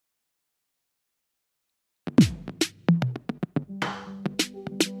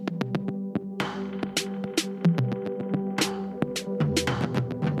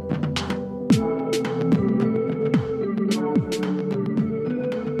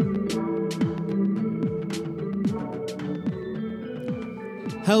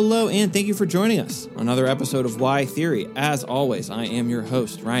Hello, and thank you for joining us on another episode of Why Theory. As always, I am your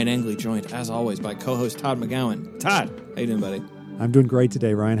host, Ryan Engley, joined, as always, by co-host Todd McGowan. Todd, how you doing, buddy? I'm doing great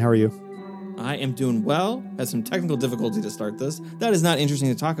today, Ryan. How are you? I am doing well. Had some technical difficulty to start this. That is not interesting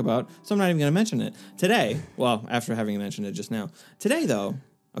to talk about, so I'm not even going to mention it. Today, well, after having mentioned it just now. Today, though,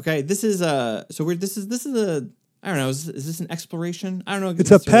 okay, this is I don't know, is this an exploration? I don't know. It's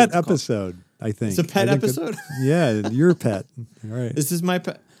a pet episode, I think. It's a pet episode? Yeah, your pet. All right. This is my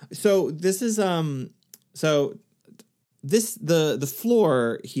pet. So this is the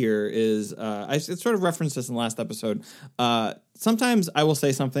floor here is I sort of referenced this in the last episode. Sometimes I will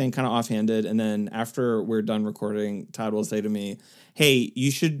say something kind of offhanded, and then after we're done recording, Todd will say to me, "Hey, you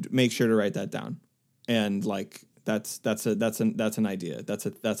should make sure to write that down." And like that's an idea. That's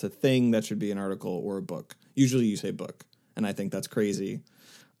a thing that should be an article or a book. Usually you say book, and I think that's crazy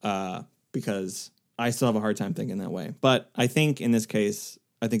because I still have a hard time thinking that way. But I think in this case,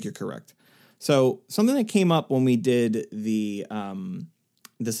 I think you're correct. So something that came up when we did the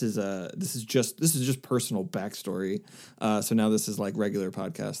this is just personal backstory. So now this is like regular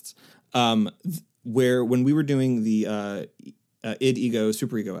podcasts. Where when we were doing the id, ego,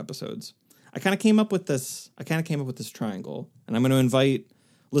 superego episodes, I kind of came up with this triangle, and I'm going to invite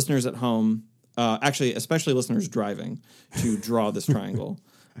listeners at home, actually especially listeners driving, to draw this triangle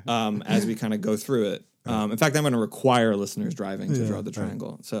as we kind of go through it. In fact, I'm going to require listeners driving to draw the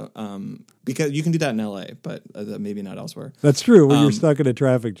triangle. Right. So, because you can do that in LA, but maybe not elsewhere. That's true. When you're stuck in a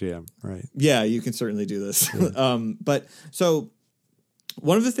traffic jam, right? Yeah, you can certainly do this. Yeah. But so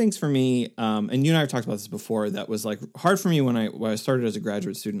one of the things for me, and you and I have talked about this before, that was like hard for me when I started as a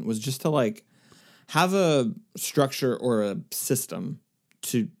graduate student, was just to like have a structure or a system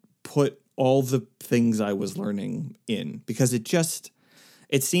to put all the things I was learning in, because it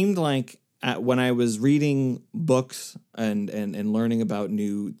seemed like when I was reading books and learning about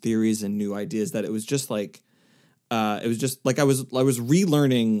new theories and new ideas, that it was just like I was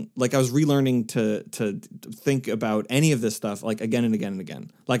relearning to think about any of this stuff like again and again and again.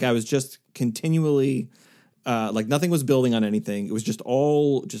 Like I was just continually like nothing was building on anything. It was just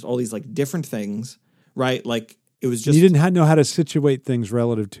all these like different things, right? Like it was just, you didn't know how to situate things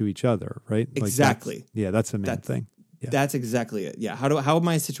relative to each other, right? Exactly. Like that's the main thing. Yeah. That's exactly it. Yeah. How am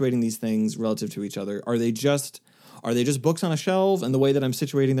I situating these things relative to each other? Are they just books on a shelf, and the way that I'm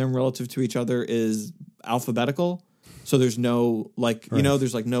situating them relative to each other is alphabetical? So there's no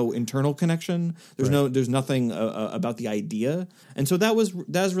there's like no internal connection. There's nothing about the idea. And so that was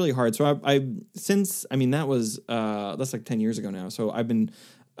really hard. So that's like 10 years ago now. So I've been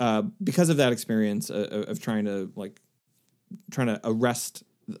because of that experience of trying to arrest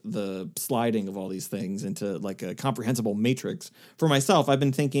the sliding of all these things into like a comprehensible matrix for myself. I've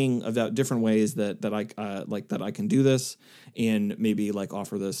been thinking about different ways that I can do this, and maybe like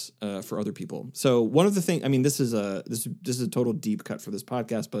offer this for other people. So one of the things, I mean, this is a total deep cut for this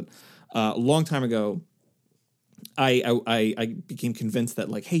podcast, but a long time ago, I became convinced that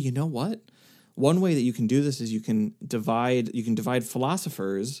like, hey, you know what? One way that you can do this is you can divide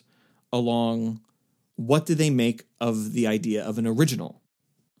philosophers along what do they make of the idea of an original.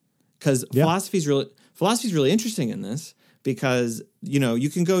 Because philosophy is really interesting in this, because you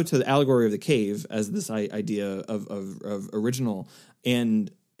can go to the allegory of the cave as this idea of original, and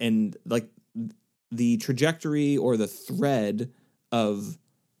like the trajectory or the thread of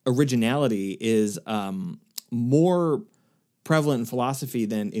originality is more prevalent in philosophy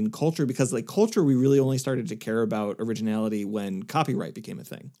than in culture, because like culture, we really only started to care about originality when copyright became a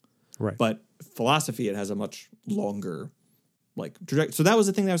thing, right? But philosophy, it has a much longer like trajectory. So that was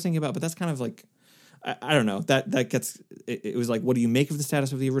the thing that I was thinking about, but that's kind of like, I don't know, that gets, it was like, what do you make of the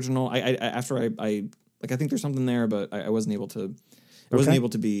status of the original? I think there's something there, but I wasn't able to, wasn't able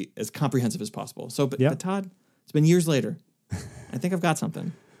to be as comprehensive as possible. So, but Todd, it's been years later. I think I've got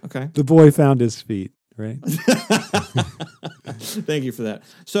something. Okay. The boy found his feet, right? Thank you for that.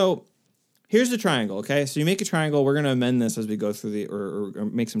 So here's the triangle. Okay. So you make a triangle. We're going to amend this as we go through or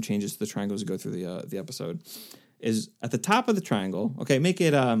make some changes to the triangle as we go through the episode. Is at the top of the triangle. Okay, make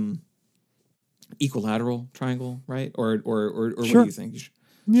it equilateral triangle, right? Or sure. What do you think?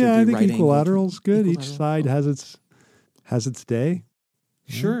 I think equilateral's good. Each side has its day.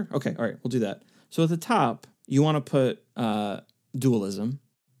 Sure. Okay. All right. We'll do that. So at the top, you want to put dualism,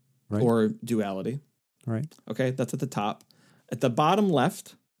 right, or duality. Right. Okay, that's at the top. At the bottom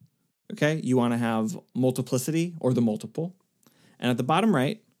left, okay, you want to have multiplicity or the multiple, and at the bottom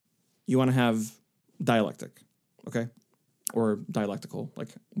right, you want to have dialectic. Okay, or dialectical, like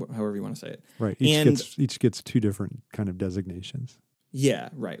however you want to say it. Right. Each gets two different kind of designations. Yeah.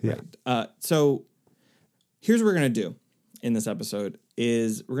 Right. Yeah. Right. So here's what we're gonna do. in this episode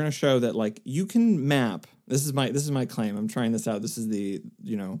is we're going to show that like you can map. This is my claim. I'm trying this out. This is the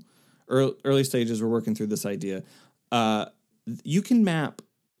early stages. We're working through this idea. You can map.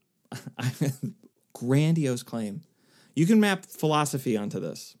 Grandiose claim. You can map philosophy onto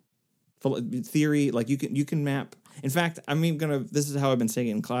this theory. Like you can map. In fact, this is how I've been saying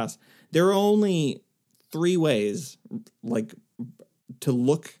it in class. There are only 3 ways, like, to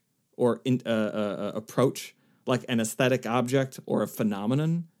look or approach like an aesthetic object or a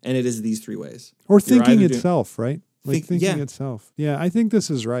phenomenon, and it is these 3 ways. Or thinking itself, right? Like thinking itself. Yeah, I think this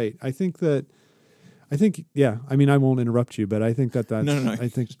is right. I think, yeah, I mean, I won't interrupt you, but I think that's, No. I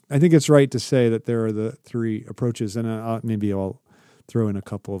think it's right to say that there are the 3 approaches, and maybe I'll throw in a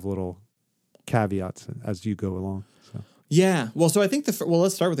couple of little caveats as you go along. So. Yeah. Well, so I think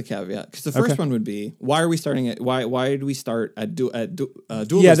let's start with the caveat, because the first one would be, why are we starting at, why do we start at dualism?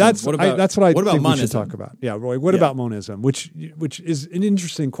 Yeah, that's what I think monism? We should talk about. Yeah, Roy, what about monism, which is an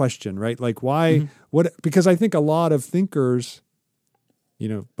interesting question, right? Like why, because I think a lot of thinkers,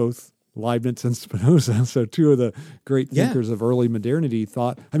 both Leibniz and Spinoza, so 2 of the great thinkers of early modernity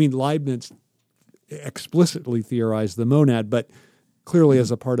Leibniz explicitly theorized the monad, but clearly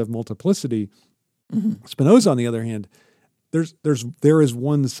as a part of multiplicity. Spinoza, on the other hand, there is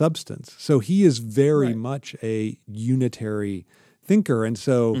one substance. So he is very much a unitary thinker. And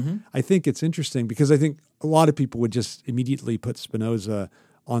so I think it's interesting because I think a lot of people would just immediately put Spinoza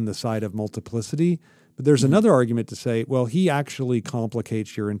on the side of multiplicity. But there's another argument to say, well, he actually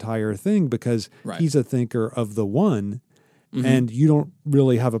complicates your entire thing because he's a thinker of the one, and you don't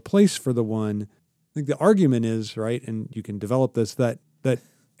really have a place for the one. I think the argument is, right, and you can develop this, that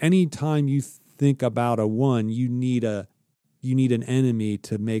any time you think about a one, you need an enemy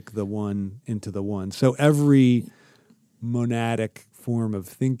to make the one into the one. So every monadic form of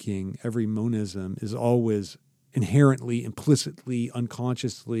thinking, every monism is always inherently, implicitly,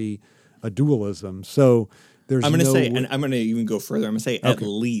 unconsciously a dualism. So there's I'm going to say, and I'm going to even go further. I'm going to say at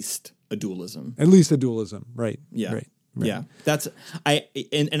least a dualism. At least a dualism, right? Yeah. Right. Yeah, that's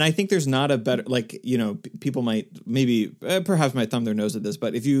and I think there's not a better, like, people might maybe perhaps might thumb their nose at this,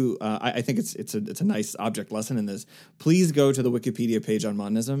 but if you I think it's a nice object lesson in this. Please go to the Wikipedia page on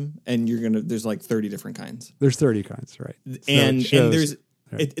monism, and there's like 30 different kinds. There's 30 kinds, right? And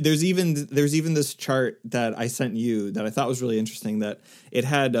there's even this chart that I sent you that I thought was really interesting, that it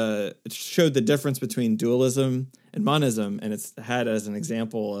showed the difference between dualism and monism, and it's had as an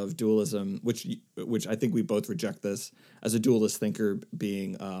example of dualism, which I think we both reject this as a dualist thinker,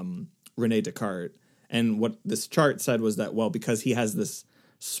 being René Descartes. And what this chart said was that, well, because he has this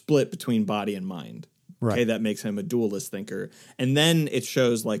split between body and mind, okay, that makes him a dualist thinker. And then it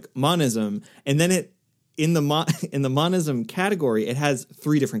shows like monism, and then in the monism category, it has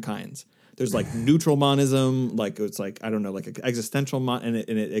 3 different kinds. There's like neutral monism, like it's like, I don't know, like existential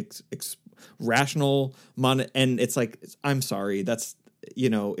rational mon, and it's like, I'm sorry, that's,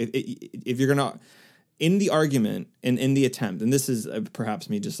 if you're gonna, in the argument and in the attempt, and this is perhaps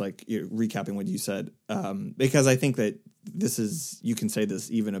me just like recapping what you said, because I think that you can say this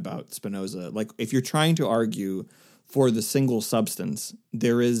even about Spinoza. Like, if you're trying to argue for the single substance,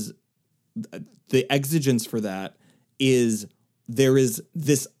 there is the exigence for that is there is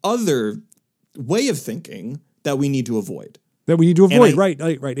this other way of thinking that we need to avoid.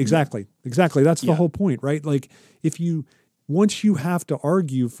 Right. Exactly. That's the whole point, right? Like, once you have to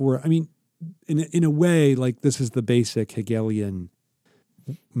argue for, in a way, like, this is the basic Hegelian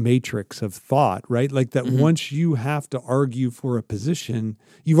matrix of thought, right? Like that once you have to argue for a position,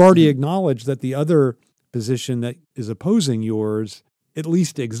 you've already acknowledged that the other position that is opposing yours at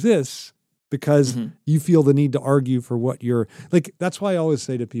least exists, because you feel the need to argue for what you're like. That's why I always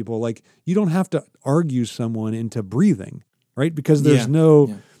say to people, like, you don't have to argue someone into breathing, right? Because there's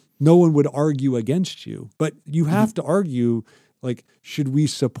no one would argue against you, but you have to argue, like, should we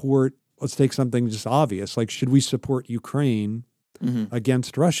support, let's take something just obvious, like, should we support Ukraine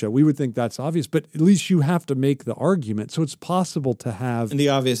against Russia? We would think that's obvious, but at least you have to make the argument. So it's possible to have... And the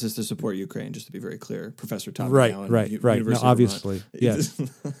obvious is to support Ukraine, just to be very clear. Professor Tom. Right. No, obviously, yes.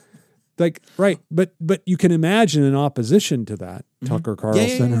 Like, right, but you can imagine an opposition to that, Tucker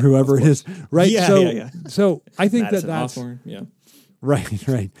Carlson or whoever it is, right? So I think that's Hawthorne,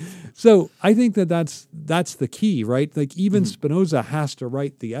 right. So I think that's the key, right? Like, even Spinoza has to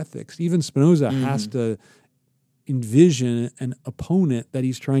write the ethics. Even Spinoza has to envision an opponent that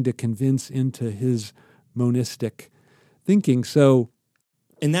he's trying to convince into his monistic thinking. So,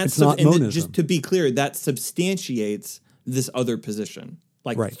 and that's not monism. Just to be clear, that substantiates this other position.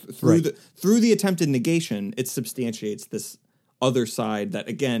 Like, through the attempted negation, it substantiates this other side that,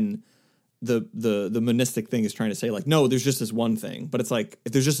 again, the monistic thing is trying to say like, no, there's just this one thing. But it's like,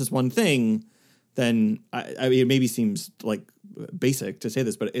 if there's just this one thing, then I mean, it maybe seems like basic to say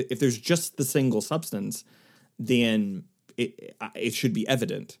this, but if there's just the single substance, then it should be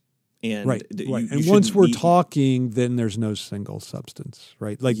evident. And right. And once we're talking, then there's no single substance,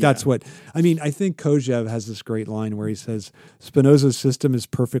 right? Like that's what, I mean, I think Kojève has this great line where he says, Spinoza's system is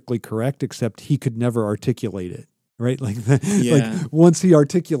perfectly correct, except he could never articulate it, right? Like, like once he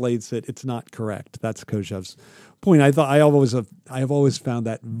articulates it, it's not correct. That's Kojève's point. I have always found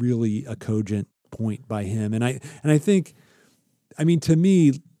that really a cogent point by him. And I think, I mean, to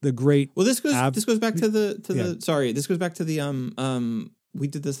me, the great, well, this goes back to this goes back to the, we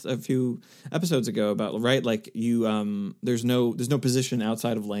did this a few episodes ago about, right? Like there's no position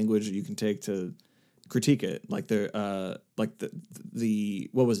outside of language that you can take to critique it. Like the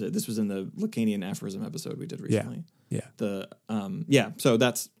what was it? This was in the Lacanian aphorism episode we did recently. So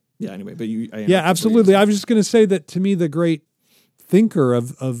that's, anyway, but absolutely. I was just going to say that to me, the great thinker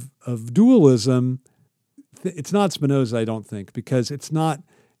of dualism, it's not Spinoza, I don't think, because it's not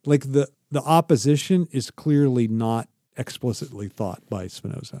like the opposition is clearly not explicitly thought by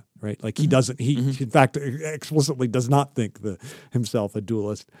Spinoza, right? Like he doesn't, in fact, explicitly does not think himself a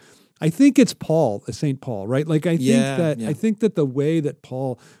dualist. I think it's St. Paul, right? Like I think that the way that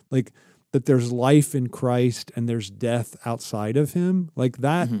Paul, like that there's life in Christ and there's death outside of him, like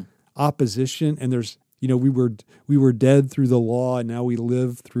that opposition, and there's, we were dead through the law and now we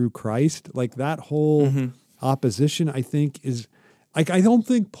live through Christ. Like that whole opposition, I think is like, I don't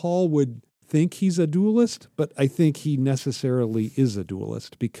think Paul would think he's a dualist, but I think he necessarily is a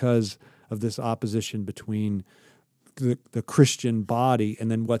dualist because of this opposition between the Christian body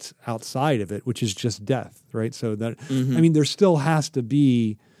and then what's outside of it, which is just death, right? So that, I mean, there still has to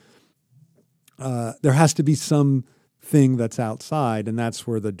be, some thing that's outside, and that's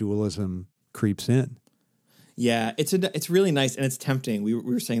where the dualism creeps in. Yeah, it's really nice and it's tempting. We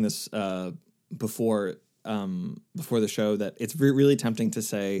were saying this before the show that it's really tempting to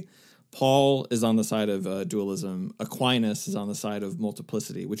say Paul is on the side of dualism. Aquinas is on the side of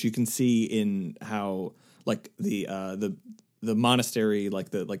multiplicity, which you can see in how like the monastery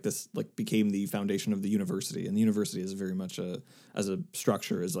this became the foundation of the university, and the university is very much as a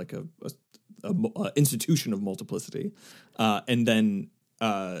structure is like a institution of multiplicity, and then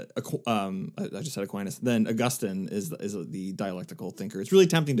I just said Aquinas. Then Augustine is the dialectical thinker. It's really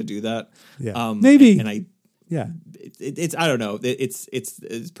tempting to do that. Yeah, maybe. And I. Yeah, it's I don't know. It's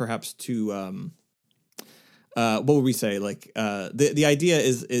perhaps too. What would we say? Like the idea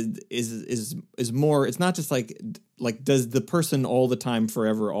is more. It's not just like does the person all the time,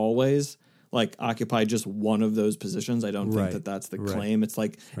 forever, always like occupy just one of those positions? I don't think that's the claim. It's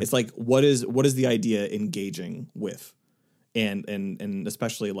like what is the idea engaging with, and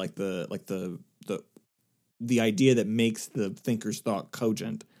especially like the idea that makes the thinker's thought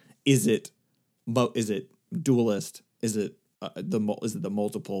cogent. Is it dualist? Is it the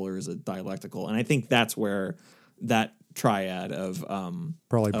multiple, or is it dialectical? And I think that's where that triad of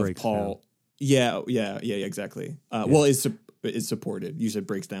probably of breaks Paul. Down. Yeah, exactly. Well, is supported. You said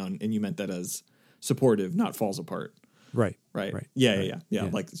breaks down, and you meant that as supportive, not falls apart. Right. Yeah.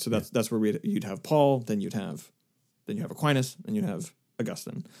 Like so that's where you'd have Paul, then you have Aquinas, and you'd have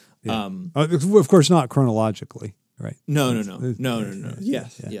Augustine. Yeah. Of course, not chronologically. Right. No.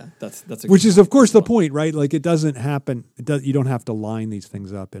 Yes. Yeah. That's a which is of course the point, right? Like it doesn't happen. You don't have to line these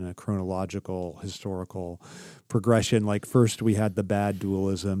things up in a chronological, historical progression. Like first we had the bad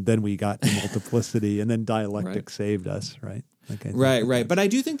dualism, then we got to multiplicity, and then dialectic saved us, right? Right. But I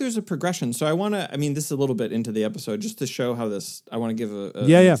do think there's a progression. So this is a little bit into the episode, just to show how this. I want to give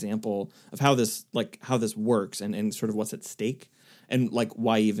an example of how this works and sort of what's at stake, and like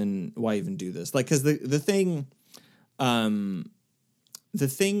why even do this? Like because the thing. The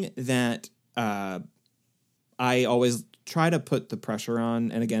thing that I always try to put the pressure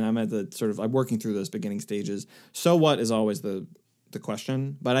on, and again, I'm working through those beginning stages. So what is always the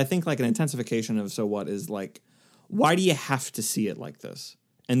question, but I think like an intensification of so what is like, why do you have to see it like this?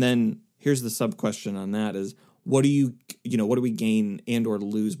 And then here's the sub question on that is, what do we gain and or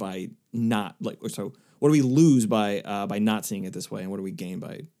lose by not like, so what do we lose by not seeing it this way, and what do we gain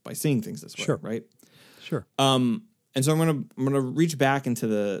by seeing things this way? Sure. Right. Sure. And so I'm gonna reach back into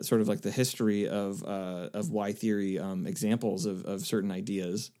the sort of like the history of Y theory examples of certain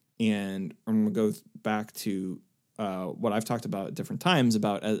ideas, and I'm gonna go back to what I've talked about at different times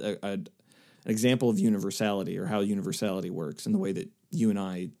about an example of universality, or how universality works in the way that you and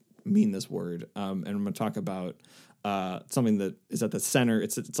I mean this word. And I'm gonna talk about something that is at the center.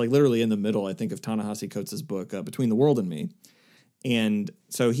 It's like literally in the middle, I think, of Ta-Nehisi Coates' book Between the World and Me. And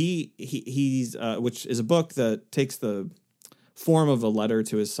so he's which is a book that takes the form of a letter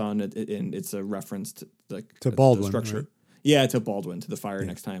to his son, and it's a reference to Baldwin, the structure. right? Yeah, to Baldwin, to the fire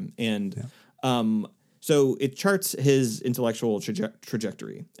next time. And so it charts his intellectual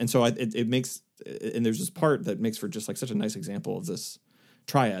trajectory. And so it makes, and there's this part that makes for just like such a nice example of this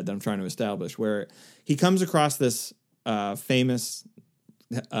triad that I'm trying to establish, where he comes across this famous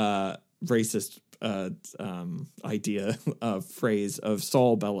racist idea, phrase of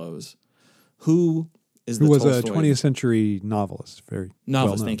Saul Bellows, who was a 20th century novelist,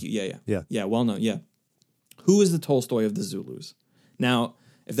 novelist. Thank you. Yeah. Well known. Yeah. Who is the Tolstoy of the Zulus? Now,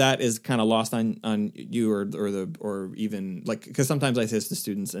 if that is kind of lost on you or even like, because sometimes I say this to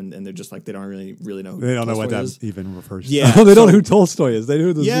students and they're just like, they don't really know who they don't Tolstoy know what is. that even refers to. Yeah, they don't know who Tolstoy is. They know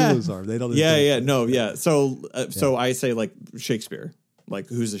who the Zulus are. They don't know. So I say like Shakespeare. Like,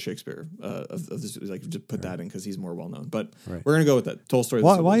 who's the Shakespeare of this? Like, just put that in because he's more well known. But we're gonna go with that. Tolstoy.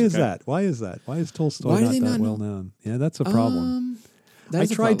 Why is that? Why is Tolstoy not that well known? Yeah, that's a problem. I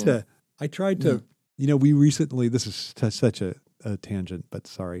tried to. You know, we recently. This is such a tangent, but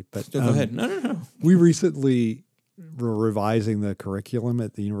sorry. But go ahead. No. We recently were revising the curriculum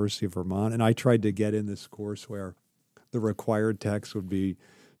at the University of Vermont, and I tried to get in this course where the required text would be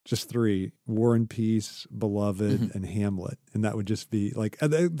just 3: War and Peace, Beloved, and Hamlet. And that would just be like,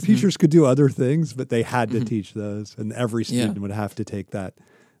 the teachers could do other things, but they had to teach those. And every student would have to take that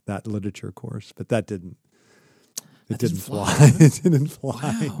literature course. But that didn't fly. It didn't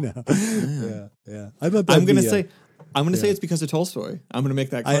fly. Wow. No. Yeah. I thought I'm going to say it's because of Tolstoy. I'm going to make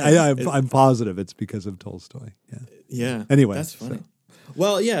that claim. I'm positive it's because of Tolstoy. Yeah. Yeah. Anyway. That's funny.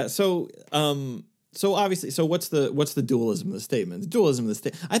 Well, yeah. So obviously, what's the dualism of the statement? The dualism of the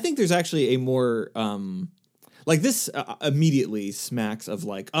statement. I think there's actually a more like this immediately smacks of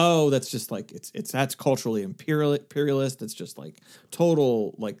like, oh, that's just like that's culturally imperialist. It's just like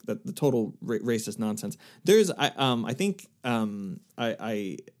total like the total racist nonsense. There's I think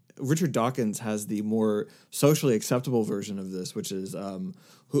Richard Dawkins has the more socially acceptable version of this, which is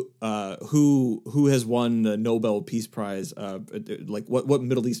who has won the Nobel Peace Prize? Like what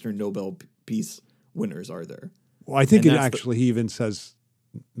Middle Eastern Nobel Peace winners are there? Well, I think he even says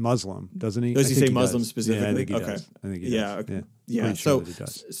Muslim, doesn't he? Does he say Muslim specifically? Yeah, I think he does. I think he does. Yeah. Sure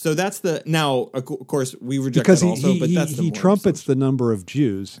So that's the now. Of course, we reject because that also. But that's he trumpets the number of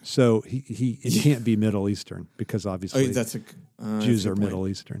Jews, so it can't be Middle Eastern because obviously Jews are Middle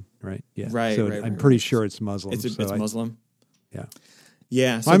Eastern, right? Yeah. Right. So I'm pretty sure it's Muslim. It's Muslim. Yeah.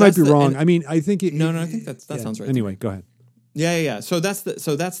 Yeah. So I might be wrong. I mean, I think it. No. I think that sounds right. Anyway, go ahead. Yeah. So that's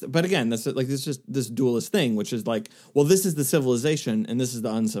but again, that's like this just this dualist thing, which is like, well, this is the civilization and this is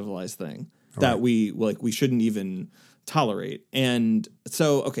the uncivilized thing that we shouldn't even tolerate. And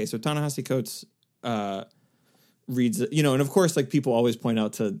so Ta-Nehisi Coates reads, and of course, like people always point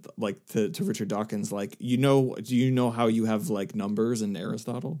out to Richard Dawkins, like, do you know how you have like numbers in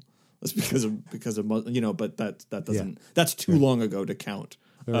Aristotle? That's because of but that doesn't that's too long ago to count.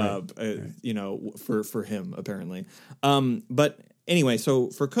 For him apparently. But anyway, so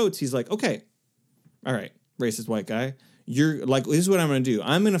for Coates, he's like, okay, all right, racist white guy, you're like, this is what I'm going to do.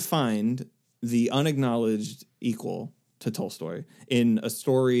 I'm going to find the unacknowledged equal to Tolstoy in a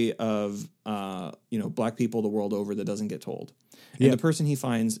story of black people the world over that doesn't get told. And the person he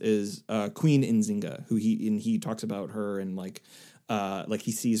finds is Queen Nzinga, who he talks about her and like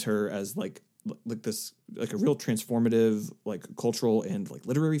he sees her as like this like a real transformative like cultural and like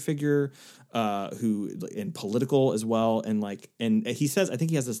literary figure who and political as well, and he says, I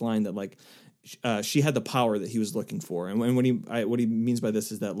think he has this line that like she had the power that he was looking for, and what he means by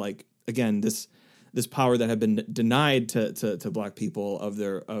this is that like again this power that had been denied to black people of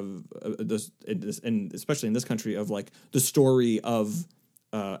this and especially in this country of like the story of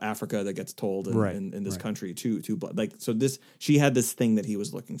Africa that gets told in this country to like, so she had this thing that he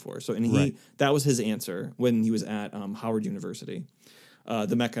was looking for. So, and that was his answer when he was at Howard University,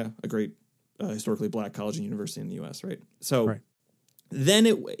 the Mecca, a great historically black college and university in the U.S. Right. So then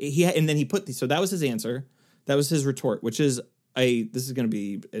so that was his answer. That was his retort, which is the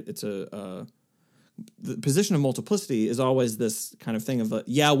position of multiplicity is always this kind of thing of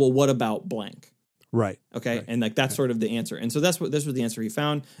well, what about blank? Right. Okay. Right. And like that's sort of the answer. And so this was the answer he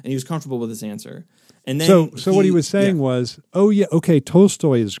found, and he was comfortable with this answer. And then so what he was saying was,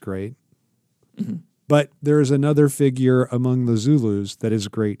 Tolstoy is great, but there is another figure among the Zulus that is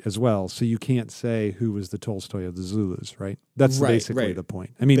great as well. So you can't say who was the Tolstoy of the Zulus, right? That's basically the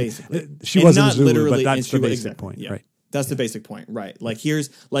point. I mean, she wasn't a Zulu, but that's the basic point, right? That's the basic point, right? Like here's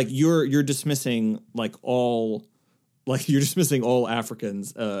like you're dismissing like all Like you're dismissing all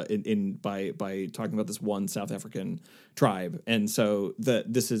Africans by talking about this one South African tribe, and so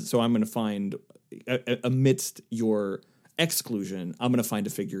I'm going to find amidst your exclusion, I'm going to find a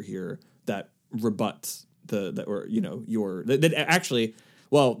figure here that rebuts actually.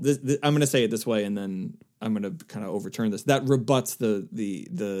 Well, I'm going to say it this way, and then I'm going to kind of overturn this. That rebuts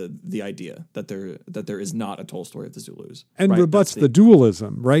the idea that there is not a Tolstoy of the Zulus, and right? rebuts the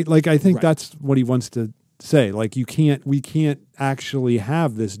dualism, right? Like I think right. that's what he wants to say. Like we can't actually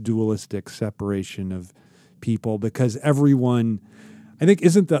have this dualistic separation of people because everyone. I think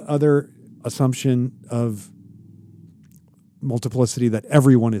isn't the other assumption of multiplicity that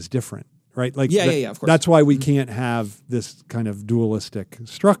everyone is different. Right? Like yeah, of course. That's why we can't have this kind of dualistic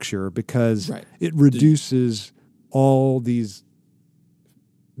structure because it reduces all these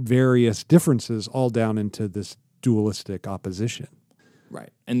various differences all down into this dualistic opposition. Right.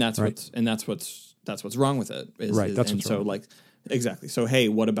 And that's what's wrong with it. Exactly. So hey,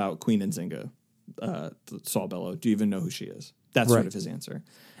 what about Queen Nzinga? Saul Bellow. Do you even know who she is? That's sort of his answer.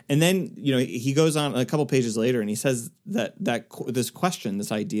 And then, he goes on a couple pages later and he says that this question,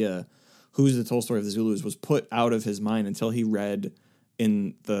 this idea, who's the Tolstoy of the Zulus, was put out of his mind until he read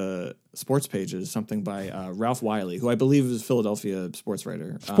in the sports pages something by Ralph Wiley, who I believe is a Philadelphia sports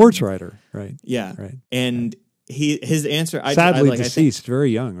writer. Right? Yeah, right. And his answer, sadly deceased,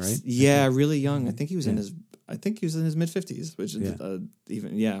 very young, right? Yeah, really young. I think he was in his mid 50s, which is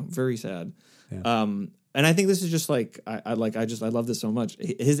very sad. Yeah. And I think this is just like I love this so much.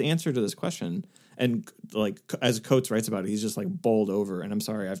 His answer to this question, and like as Coates writes about it, he's just like bowled over. And I'm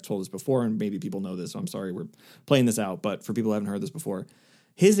sorry, I've told this before, and maybe people know this, so I'm sorry we're playing this out. But for people who haven't heard this before,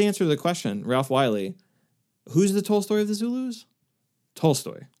 his answer to the question, Ralph Wiley, who's the Tolstoy of the Zulus?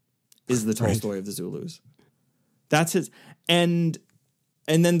 Tolstoy is the Tolstoy of the Zulus. That's his. And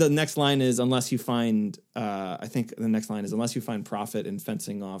then the next line is, unless you find profit in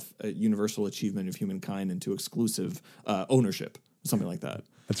fencing off a universal achievement of humankind into exclusive ownership, something like that.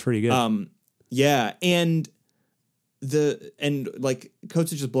 That's pretty good. Yeah. And like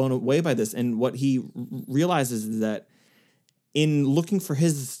Coates is just blown away by this. And what he realizes is that in looking for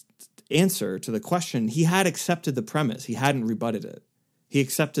his answer to the question, he had accepted the premise. He hadn't rebutted it. He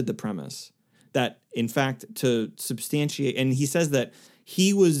accepted the premise that, in fact, to substantiate, and he says that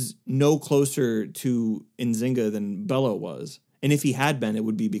he was no closer to Nzinga than Bellow was, and if he had been, it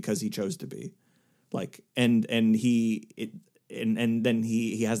would be because he chose to be. Like, and then he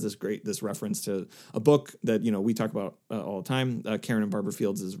has this reference to a book that we talk about all the time, Karen and Barbara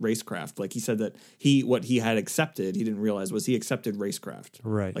Fields' Racecraft. Like he said that what he had accepted, he didn't realize was he accepted racecraft.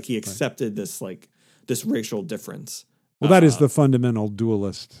 Right. Like he accepted this this racial difference. Well, that is the fundamental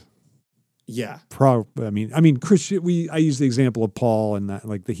dualist. Yeah. I mean, Christian. I use the example of Paul, and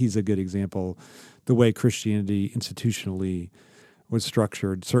that he's a good example. The way Christianity institutionally was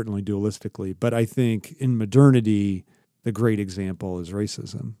structured, certainly dualistically, but I think in modernity, the great example is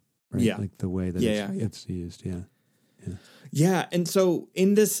racism. Right? Yeah. Like the way that it's used. Yeah. Yeah, and so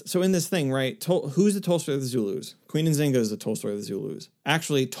in this thing, right? Who's the Tolstoy of the Zulus? Queen Nzinga is the Tolstoy of the Zulus.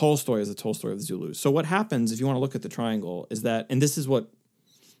 Actually, Tolstoy is the Tolstoy of the Zulus. So what happens if you want to look at the triangle is that, and this is what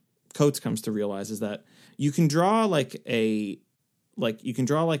Coates comes to realize, is that you can draw maybe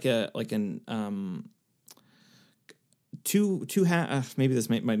this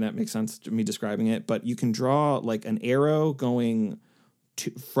might not make sense to me describing it, but you can draw like an arrow going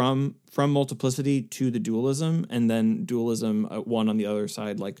from multiplicity to the dualism, and then dualism one on the other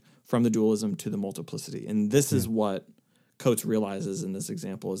side, like from the dualism to the multiplicity. And this is what Coates realizes in this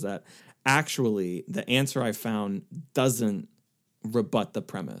example, is that actually the answer I found doesn't rebut the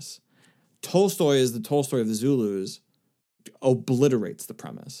premise. Tolstoy is the Tolstoy of the Zulus, obliterates the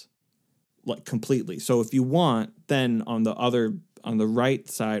premise like completely. So if you want, then on the right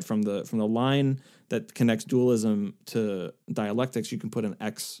side from the line that connects dualism to dialectics, you can put an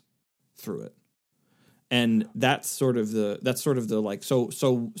X through it. And that's sort of the like, so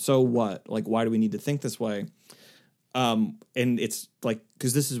what? Like, why do we need to think this way? And it's like,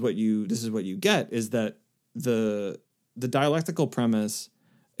 because this is what you get, is that the dialectical premise,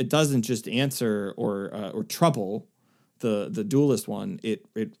 it doesn't just answer or trouble the dualist one, it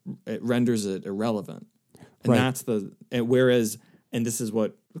renders it irrelevant. And that's whereas, and this is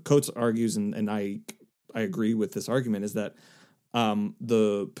what Coates argues, and I agree with this argument, is that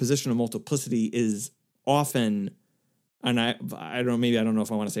the position of multiplicity is often, and I don't know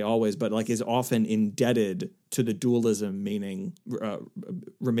if I want to say always, but like is often indebted to the dualism, meaning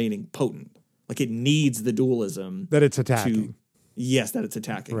remaining potent. Like it needs the dualism that it's attacking. That it's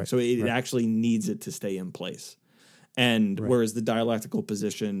attacking. Right. So it actually needs it to stay in place. And whereas the dialectical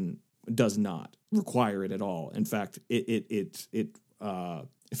position does not require it at all. In fact, it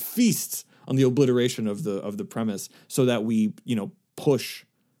feasts on the obliteration of the premise, so that we push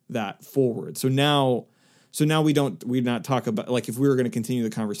that forward. So now we're not talk about, like, if we were going to continue the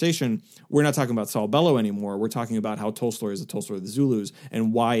conversation, we're not talking about Saul Bellow anymore. We're talking about how Tolstoy is a Tolstoy of the Zulus,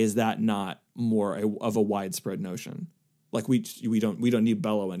 and why is that not more of a widespread notion? Like we don't need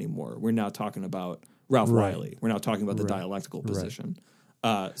Bellow anymore. We're now talking about Ralph Wiley. We're now talking about the dialectical position.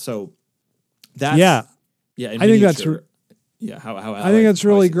 So that's I think that's how I think that's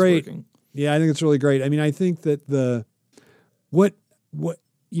really great. Working. Yeah, I think it's really great. I mean, I think that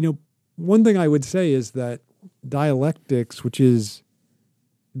one thing I would say is that dialectics, which is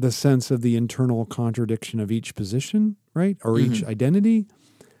the sense of the internal contradiction of each position, right, or each identity,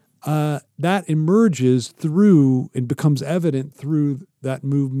 that emerges through and becomes evident through that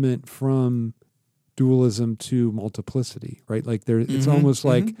movement from dualism to multiplicity, right? Like it's almost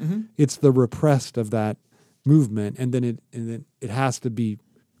like it's the repressed of that movement, and then it has to be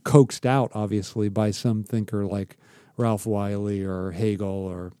coaxed out, obviously, by some thinker like Ralph Wiley or Hegel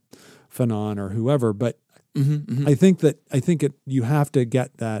or Fanon or whoever. But I think you have to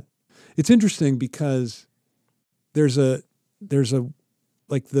get that. It's interesting because there's a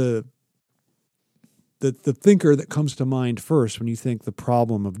like the thinker that comes to mind first when you think the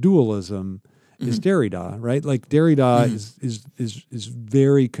problem of dualism is Derrida, right? Like Derrida is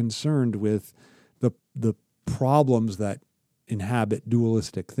very concerned with the problems that inhabit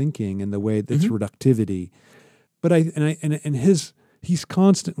dualistic thinking and the way that's reductivity. But he's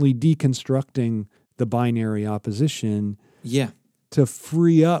constantly deconstructing the binary opposition to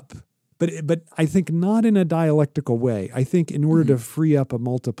free up, but I think not in a dialectical way. I think in order to free up a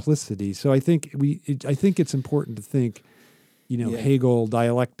multiplicity. So I think it's important to think, Hegel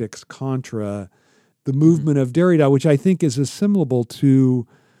dialectics contra the movement of Derrida, which I think is assimilable to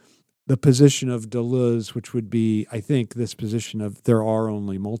the position of Deleuze, which would be, I think, this position of there are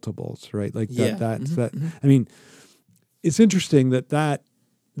only multiples, right? Like that. I mean, it's interesting that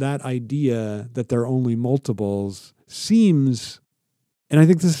idea that there are only multiples seems, and I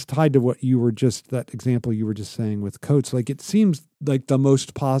think this is tied to what that example you were just saying with Coates. Like it seems like the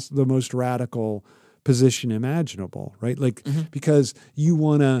most radical position imaginable, right? Like because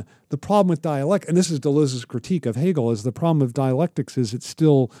the problem with dialect, and this is Deleuze's critique of Hegel, is the problem of dialectics is it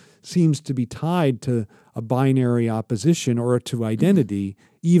still seems to be tied to a binary opposition or to identity,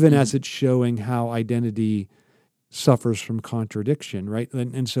 even as it's showing how identity suffers from contradiction, right?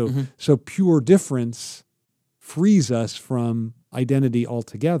 And so pure difference frees us from identity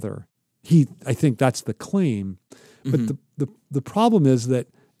altogether. I think that's the claim. But the problem is that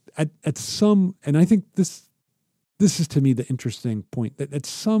at some, and I think this is to me the interesting point, that at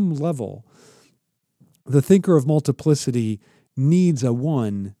some level, the thinker of multiplicity needs a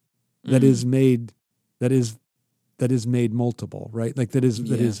one that is made multiple, right? Like that is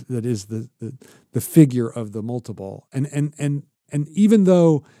the figure of the multiple, and even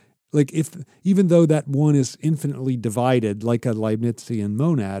though that one is infinitely divided, like a Leibnizian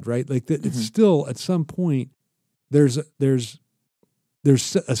monad, right? Like that, it's still at some point there's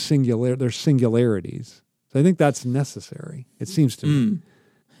singularities. So I think that's necessary. It seems to me.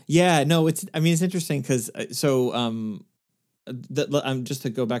 Yeah, no, it's interesting because just to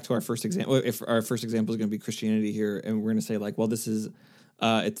go back to our first example, if our first example is going to be Christianity here, and we're going to say like, well, this is,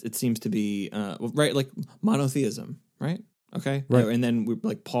 it seems to be, right, like monotheism, right? Okay. Right. And then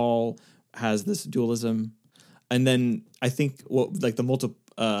Paul has this dualism. And then I think the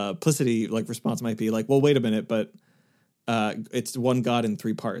multiplicity response might be like, well, wait a minute, but it's one God in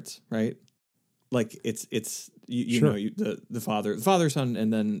three parts, right? Like it's the Father, Son,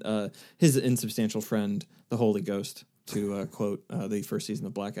 and then his insubstantial friend, the Holy Ghost, to quote the first season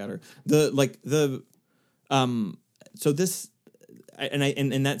of Blackadder. So this,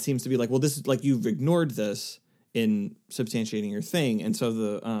 and that seems to be like, well, this is like you've ignored this in substantiating your thing, and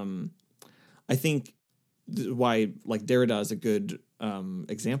so I think why Derrida is a good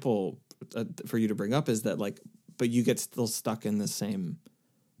example for you to bring up is that but you get still stuck in the same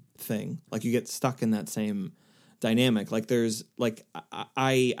thing. Like you get stuck in that same dynamic. Like there's this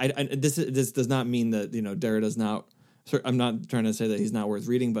does not mean that Derrida's not. I'm not trying to say that he's not worth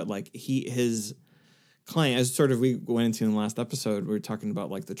reading, but his claim, as sort of we went into in the last episode, we were talking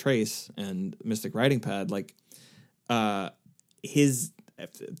about the trace and Mystic Writing Pad. The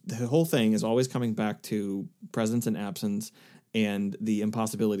whole thing is always coming back to presence and absence and the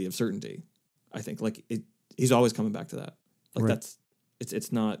impossibility of certainty. I think he's always coming back to that. Right. That's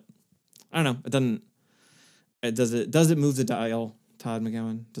it's not. I don't know. It doesn't. Does it move the dial, Todd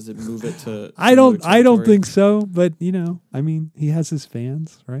McGowan? Does it move it to? I don't think so. But he has his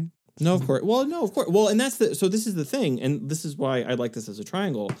fans, right? No, of course. Well, no, of course. Well, and so this is the thing, and this is why I like this as a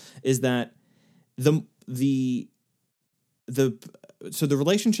triangle, is that the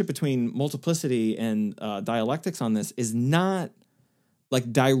relationship between multiplicity and dialectics on this is not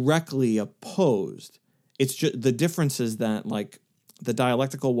like directly opposed. It's just the difference is that like the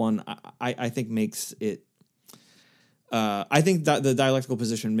dialectical one, I think makes it. I think that the dialectical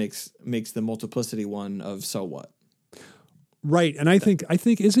position makes the multiplicity one of so what. Right. And I think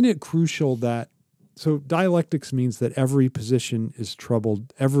isn't it crucial that so dialectics means that every position is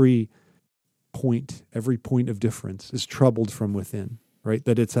troubled, every point of difference is troubled from within, right?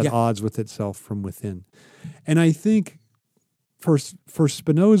 That it's at odds with itself from within. And I think for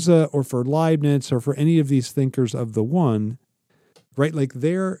Spinoza or for Leibniz or for any of these thinkers of the one, right? Like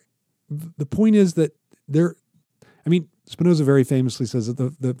the point is that Spinoza very famously says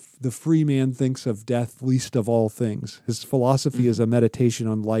that the free man thinks of death least of all things. His philosophy is a meditation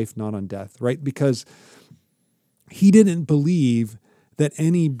on life, not on death, right? Because he didn't believe that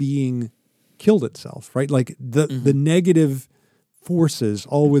any being killed itself, right? Like the negative forces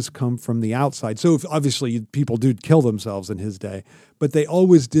always come from the outside. So obviously people do kill themselves in his day, but they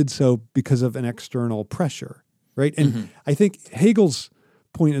always did so because of an external pressure, right? And I think Hegel's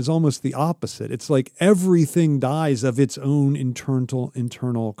point is almost the opposite. It's like everything dies of its own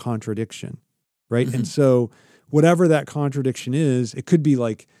internal contradiction, right? And so whatever that contradiction is, it could be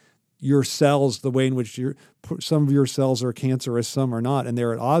like your cells, the way in which some of your cells are cancerous, some are not, and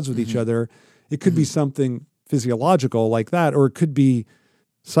they're at odds with each other. It could be something physiological like that, or it could be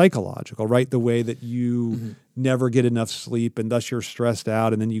psychological, right? The way that you never get enough sleep and thus you're stressed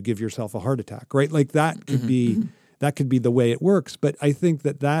out and then you give yourself a heart attack, right? Like that could be that could be the way it works. But I think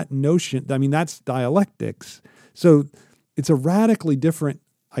that notion, that's dialectics. So it's a radically different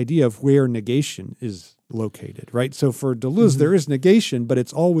idea of where negation is located, right? So for Deleuze, there is negation, but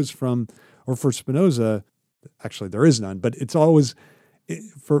it's always or for Spinoza, actually there is none, but it's always,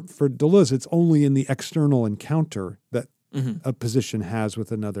 for Deleuze, it's only in the external encounter that a position has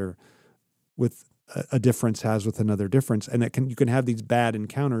with another, with a difference has with another difference. And you can have these bad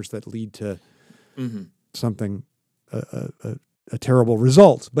encounters that lead to something, a terrible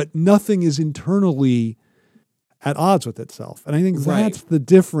result, but nothing is internally at odds with itself. And I think that's the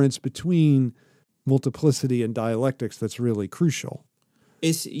difference between multiplicity and dialectics that's really crucial.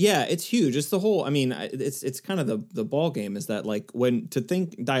 It's huge. It's the whole, it's kind of the ball game is that like when to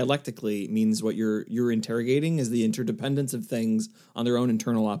think dialectically means what you're interrogating is the interdependence of things on their own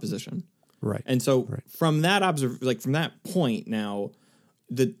internal opposition. Right. And so from that from that point now,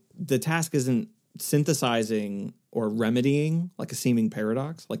 the task isn't synthesizing or remedying like a seeming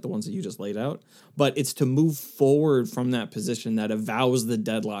paradox, like the ones that you just laid out, but it's to move forward from that position that avows the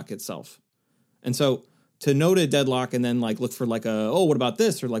deadlock itself. And so to note a deadlock and then like look for like what about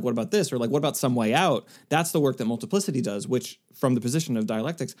this? Or like, what about this? Or like, what about some way out? That's the work that multiplicity does, which from the position of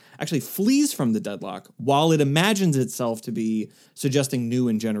dialectics actually flees from the deadlock while it imagines itself to be suggesting new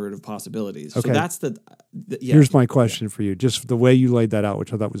and generative possibilities. Okay. So that's Here's my question for you. Just the way you laid that out,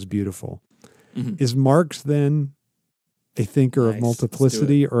 which I thought was beautiful. Is Marx then a thinker of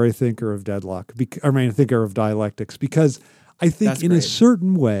multiplicity or a thinker of deadlock? A thinker of dialectics? Because I think a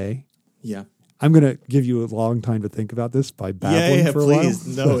certain way, I'm going to give you a long time to think about this by babbling for a while.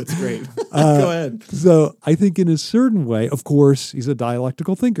 No, it's great. Go ahead. So I think in a certain way, of course, he's a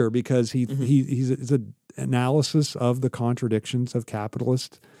dialectical thinker because he's an analysis of the contradictions of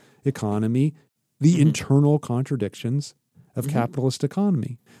capitalist economy, the internal contradictions of capitalist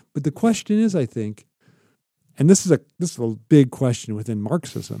economy. But the question is, I think, and this is a big question within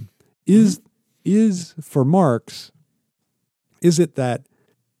Marxism, is for Marx, is it that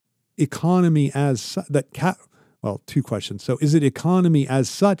economy as two questions. So is it economy as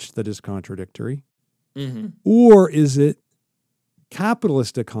such that is contradictory? Or is it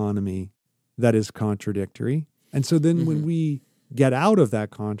capitalist economy that is contradictory? And so then when we get out of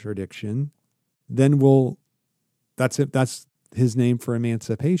that contradiction, then that's it. That's his name for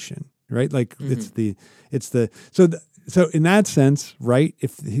emancipation, right? Like so in that sense, right?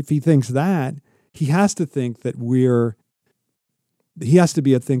 If he thinks that, he has to think that he has to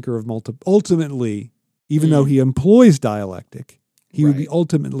be a thinker of ultimately, even though he employs dialectic, he would be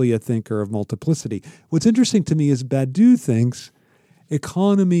ultimately a thinker of multiplicity. What's interesting to me is Badiou thinks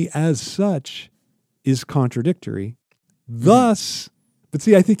economy as such is contradictory. Thus, but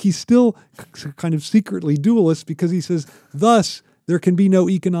see, I think he's still kind of secretly dualist because he says, thus, there can be no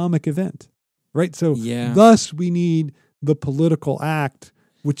economic event, right? So thus we need the political act,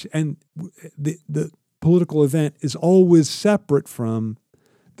 and the political event is always separate from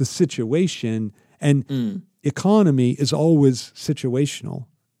the situation, and economy is always situational.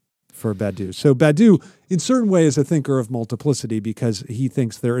 for Badiou. So Badiou, in certain way, is a thinker of multiplicity because he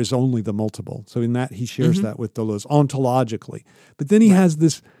thinks there is only the multiple. So in that, he shares that with Deleuze ontologically. But then he has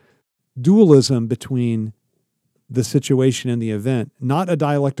this dualism between the situation and the event, not a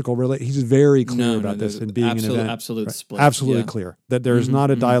dialectical relation. He's very clear about this in being an event. Absolute split. Absolutely clear that there is not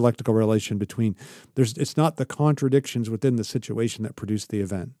a dialectical relation between, it's not the contradictions within the situation that produce the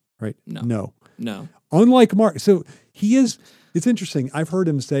event, right? No. Unlike Marx. So it's interesting. I've heard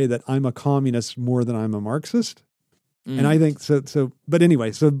him say that I'm a communist more than I'm a Marxist. And I think so, but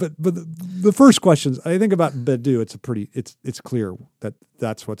anyway, but the first questions, I think about Badiou, it's clear that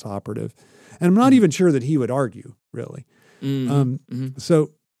that's what's operative. And I'm not even sure that he would argue, really. But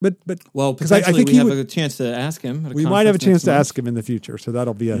because I think we have a chance to ask him. We might have a chance to ask him in the future. So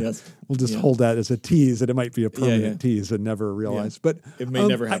that'll be we'll just hold that as a tease, that it might be a permanent tease and never realize. But it may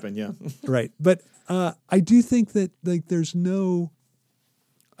never happen. Right. But I do think that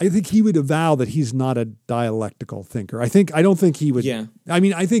I think he would avow that he's not a dialectical thinker. I don't think he would. Yeah. I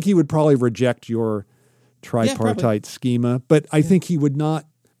mean, I think he would probably reject your tripartite schema, but I think he would not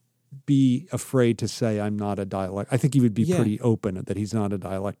be afraid to say I'm not a dialect. I think he would be pretty open that he's not a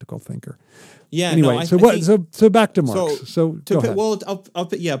dialectical thinker. Yeah. Anyway, so back to Marx. Go ahead. Well, I'll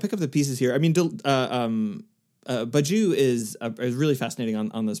pick up the pieces here. I mean, Badiou is really fascinating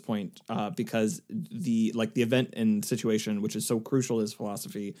on this point because the event and situation, which is so crucial to his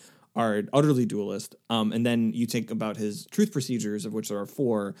philosophy, are utterly dualist. And then you think about his truth procedures, of which there are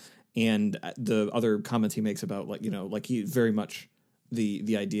 4, and the other comments he makes about he very much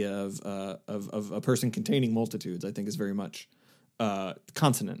the idea of a person containing multitudes, I think, is very much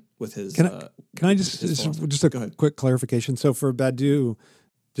consonant with his. Can I just a quick clarification? So for Badiou,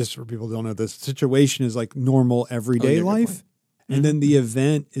 just for people who don't know, the situation is like normal everyday life. And then the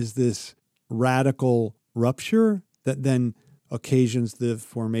event is this radical rupture that then occasions the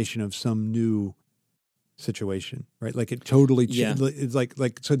formation of some new situation, right? Like it totally changed. It's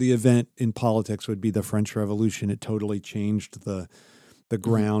so the event in politics would be the French Revolution. It totally changed the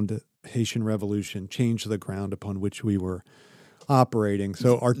ground. Haitian Revolution changed the ground upon which we were operating.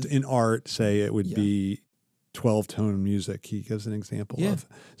 So in art, say it would be 12-tone music. He gives an example of.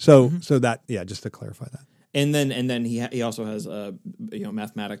 So that just to clarify that. And then he also has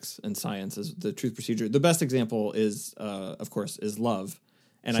mathematics and science as the truth procedure. The best example is of course love.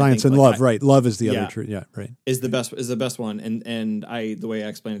 And science and love, right? Love is the other truth. Yeah, right. Is the best one. And the way I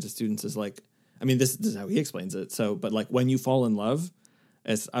explain it to students is this is how he explains it. So, but when you fall in love,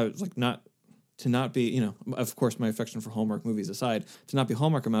 I was not to not be, of course, my affection for Hallmark movies aside, to not be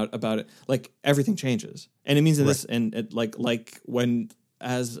Hallmark about it, everything changes. And it means in this, and it, when,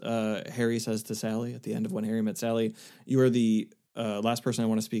 as Harry says to Sally at the end of When Harry Met Sally, you are the last person I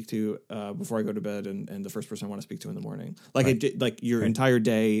want to speak to before I go to bed, and the first person I want to speak to in the morning. Your entire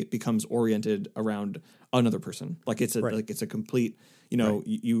day becomes oriented around another person. It's a complete.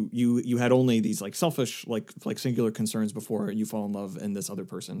 You had only these selfish singular concerns before, and you fall in love, and this other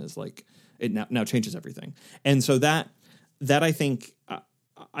person is it now changes everything. And so that I think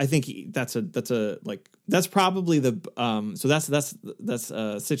that's probably the so that's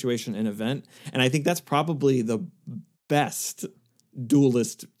a situation and event, and I think that's probably the best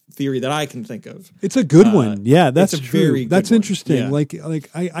dualist theory that I can think of. It's a good one. Yeah, that's it's a true. Very that's good interesting. One.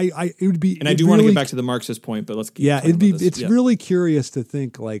 It would be. And I do want to get back to the Marxist point, but let's keep It's really curious to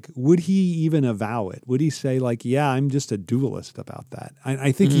think would he even avow it? Would he say I'm just a dualist about that?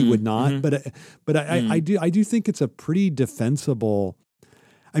 I think he would not, but I do think it's a pretty defensible.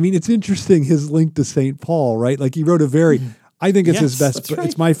 I mean, it's interesting his link to St. Paul, right? He wrote a very. I think it's his best. Right.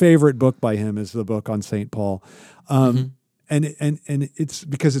 It's my favorite book by him. Is the book on St. Paul. And it's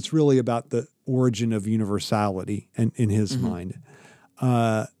because it's really about the origin of universality and in his mind.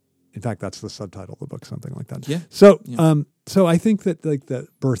 In fact, that's the subtitle of the book, something like that. Yeah. So I think that the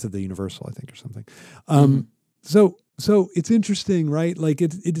birth of the universal, I think, or something. So it's interesting, right?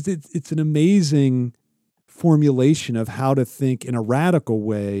 It's an amazing formulation of how to think in a radical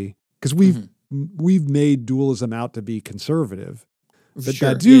way, because we've made dualism out to be conservative, but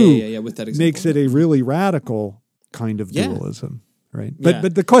Badiou with that example, makes it a really radical kind of dualism, right?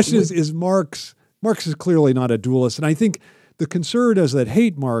 But the question is Marx is clearly not a dualist, and I think the conservatives that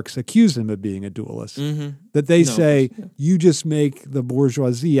hate Marx accuse him of being a dualist. That they say you just make the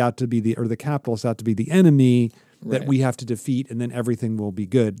bourgeoisie out to be the capitalists out to be the enemy that we have to defeat, and then everything will be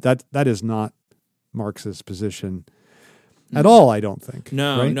good. That is not Marx's position at all, I don't think.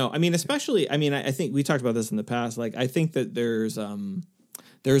 No, right? no. I mean, especially, I think we talked about this in the past. I think that there's an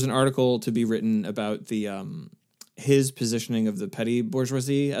article to be written about the his positioning of the petty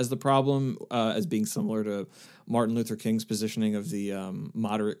bourgeoisie as the problem, as being similar to Martin Luther King's positioning of the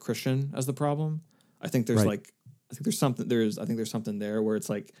moderate Christian as the problem. I think there's there's something there where it's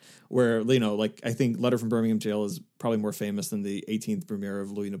like, where, you know, like, I think Letter from Birmingham Jail is probably more famous than the 18th premiere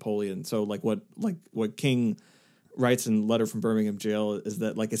of Louis Napoleon. So like what King writes in Letter from Birmingham Jail is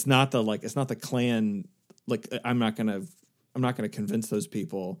that, like, it's not the Klan. Like, I'm not gonna convince those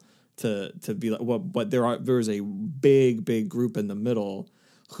people to be like, well, but there's a big group in the middle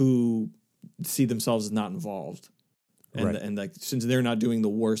who see themselves as not involved, and like, since they're not doing the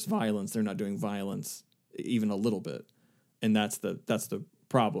worst violence, they're not doing violence even a little bit, and that's the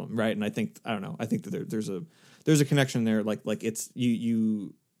problem, right? And I think that there's a connection there, like it's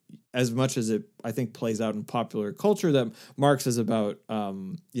you as much as it, I think, plays out in popular culture that Marx is about,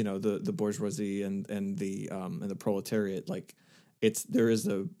 you know, the bourgeoisie and the proletariat. Like, there's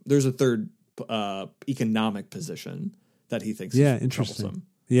a third economic position that he thinks is interesting. troublesome.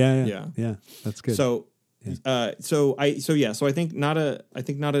 Yeah. That's good. So, I think no,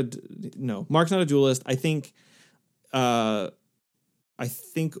 Mark's not a dualist. I think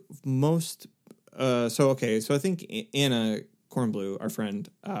most. So I think Anna Kornblue, our friend,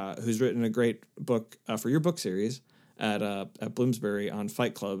 who's written a great book for your book series at Bloomsbury on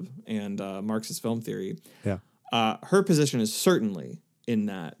Fight Club and Marxist film theory. Yeah. Her position is certainly in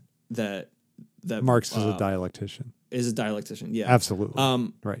that Marx is a dialectician. Is a dialectician, yeah, absolutely,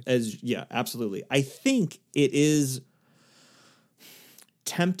 right? Absolutely. I think it is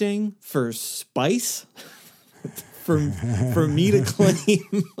tempting for spice for me to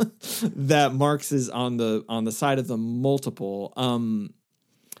claim that Marx is on the side of the multiple.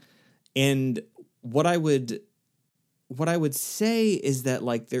 And what I would say is that,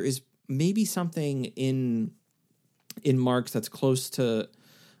 like, there is maybe something in Marx that's close to,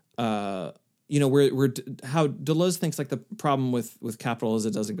 you know, where how Deleuze thinks, like, the problem with capital is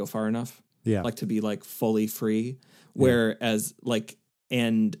it doesn't go far enough, like, to be, like, fully free. Whereas, like,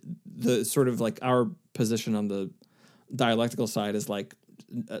 and the sort of, like, our position on the dialectical side is like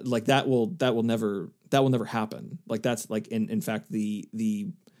that will never happen. Like, that's, like, in fact this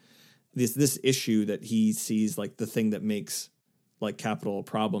issue that he sees, like, the thing that makes, like, capital a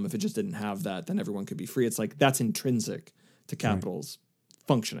problem. If it just didn't have that, then everyone could be free. It's like, that's intrinsic to capital's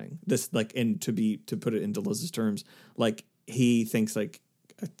functioning. This, like, and to put it in Deleuze's terms, like, he thinks, like,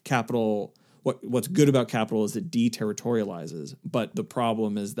 capital, what's good about capital is it deterritorializes, but the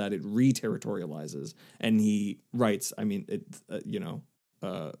problem is that it reterritorializes. And he writes, I mean,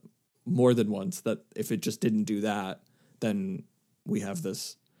 more than once, that if it just didn't do that, then we have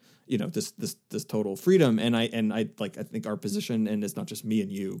this, you know, this total freedom. And I think our position, and it's not just me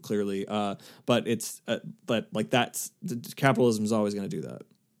and you, clearly, but it's but, like, capitalism is always going to do that.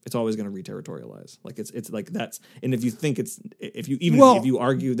 It's always going to reterritorialize. Like, it's like that's, and if you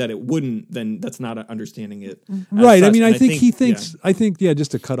argue that it wouldn't, then that's not understanding it. Right. I mean, I think he thinks,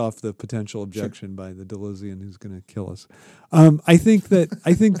 just to cut off the potential objection by the Deleuzean who's going to kill us. I think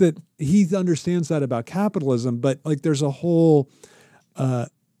that he understands that about capitalism, but, like, there's a whole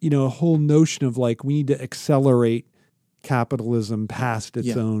notion of, like, we need to accelerate capitalism past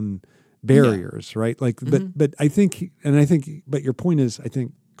its own barriers, right? Like, but I think your point is, I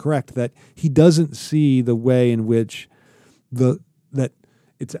think, correct, that he doesn't see the way in which that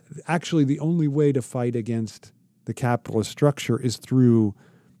it's actually the only way to fight against the capitalist structure is through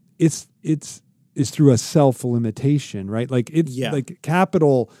through a self-limitation, right? Like, like,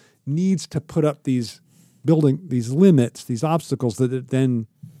 capital needs to put up these limits, these obstacles that it then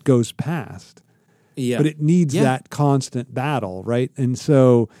goes past. Yeah. But it needs that constant battle, right? And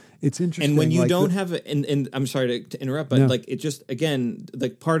so it's interesting. And when you don't have it, and I'm sorry to interrupt, but like, it just, again,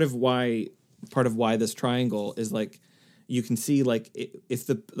 like, part of why this triangle is, like, you can see, like, if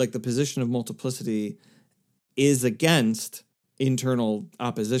the position of multiplicity is against internal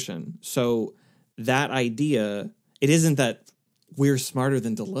opposition. So that idea, it isn't that we're smarter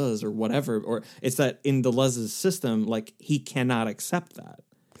than Deleuze or whatever, or it's that in Deleuze's system, like, he cannot accept that.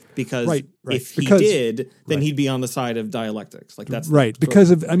 Because if he did, then he'd be on the side of dialectics. Like, that's right.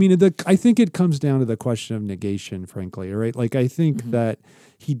 I think it comes down to the question of negation, frankly. Right. Like, I think that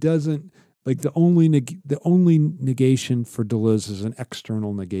he doesn't, like, the only negation for Deleuze is an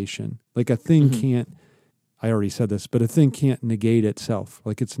external negation. Like, a thing can't. I already said this, but a thing can't negate itself.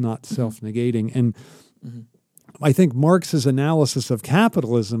 Like, it's not self-negating. And I think Marx's analysis of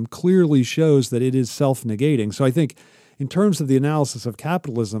capitalism clearly shows that it is self-negating. So I think, in terms of the analysis of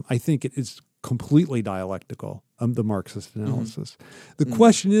capitalism, I think it is completely dialectical, the Marxist analysis. The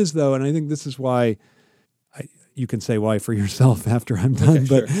question is, though, and I think this is why, you can say why for yourself after I'm done,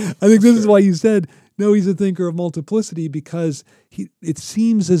 but I think this is why you said No, he's a thinker of multiplicity because it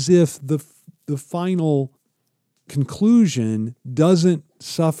seems as if the final conclusion doesn't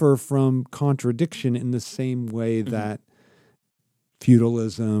suffer from contradiction in the same way that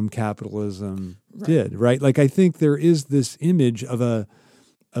feudalism, capitalism did, right? Like I think there is this image of a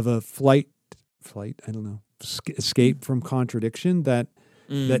flight, I don't know, escape from contradiction that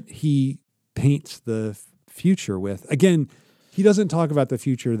he paints the future with. Again, he doesn't talk about the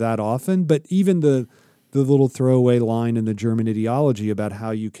future that often, but even the little throwaway line in the German ideology about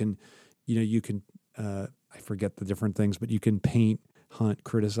how you can I forget the different things, but you can paint, hunt,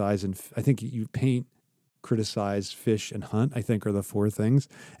 criticize, and I think you paint, criticize, fish, and hunt, I think are the four things.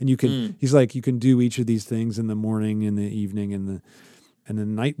 And you can, he's like, you can do each of these things in the morning, in the evening, and the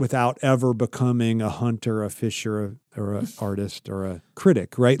night without ever becoming a hunter, a fisher, or an artist, or a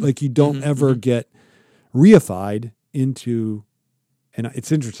critic, right? Like you don't ever get reified into, and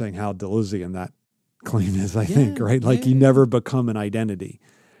it's interesting how Deleuzian that claim is, I think, right? Like you never become an identity.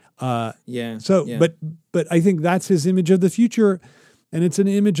 But I think that's his image of the future, and it's an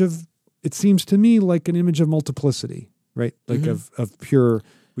image of, it seems to me like an image of multiplicity, right? Like of pure,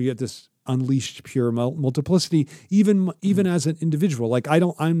 we get this unleashed pure multiplicity, even as an individual. Like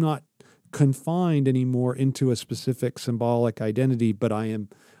I'm not confined anymore into a specific symbolic identity, but I'm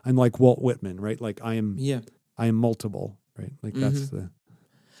like Walt Whitman, right? Like I am multiple, right? Like that's the.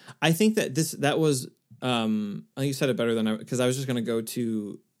 I think that that was I think you said it better than because I was just going to go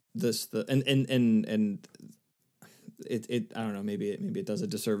to this and it I don't know, maybe it does a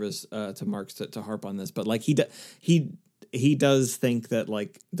disservice to Marx to harp on this, but like he does think that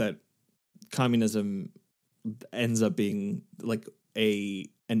like that communism ends up being like an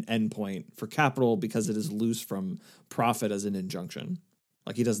endpoint for capital because it is loose from profit as an injunction.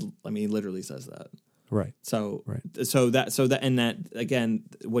 Like he does, I mean, he literally says that. Right. So that and that again,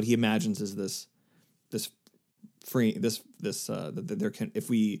 what he imagines is this free that there can, if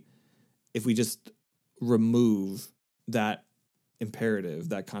we just remove that imperative,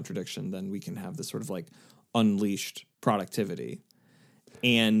 that contradiction, then we can have this sort of like unleashed productivity.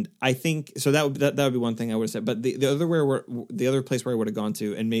 And I think so that would be one thing I would have said. But the other place where I would have gone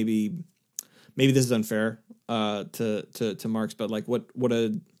to, and maybe this is unfair to Marx, but like what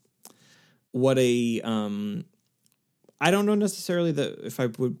a I don't know necessarily that if I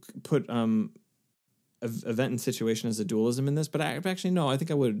would put event and situation as a dualism in this, but I actually no, I think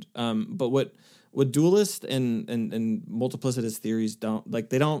I would. But what dualist and multiplicitous theories don't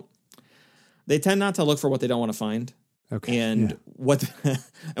like, they tend not to look for what they don't want to find. Okay. And what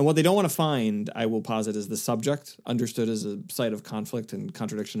they don't want to find, I will posit, is the subject, understood as a site of conflict and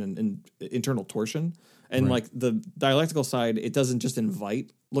contradiction and internal torsion. And like the dialectical side, it doesn't just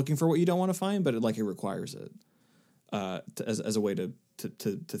invite looking for what you don't want to find, but it requires it as a way to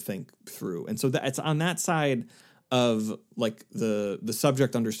think through. And so it's on that side of like the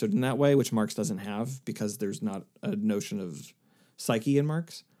subject understood in that way, which Marx doesn't have because there's not a notion of psyche in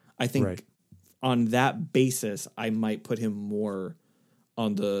Marx. I think on that basis, I might put him more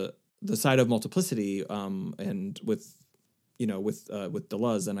on the side of multiplicity, and with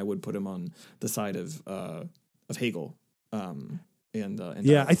Deleuze, than I would put him on the side of Hegel.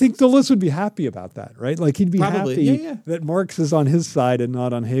 I think Deleuze would be happy about that, right? Like he'd be happy that Marx is on his side and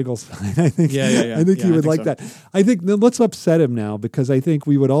not on Hegel's side. I think, I think he would like that. I think let's upset him now, because I think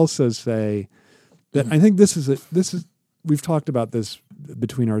we would also say that I think this is we've talked about this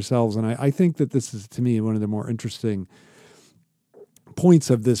between ourselves, and I think that this is, to me, one of the more interesting points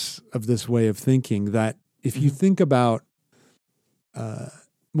of this way of thinking. That if you think about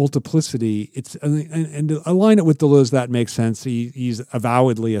multiplicity, it's and to align it with Deleuze, that makes sense. He's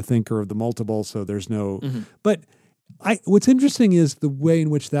avowedly a thinker of the multiple, so there's no. But what's interesting is the way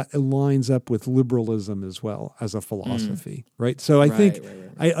in which that aligns up with liberalism as well as a philosophy, right? So I think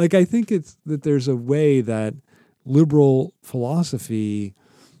I think it's that there's a way that liberal philosophy,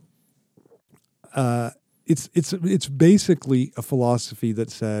 it's basically a philosophy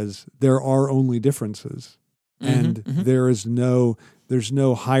that says there are only differences, and there's no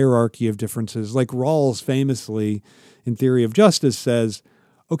hierarchy of differences. Like Rawls famously in Theory of Justice says,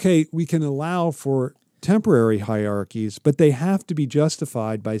 okay, we can allow for temporary hierarchies, but they have to be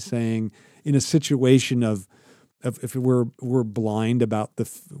justified by saying, in a situation of if we're blind about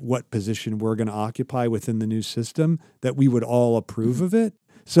what position we're going to occupy within the new system, that we would all approve of it.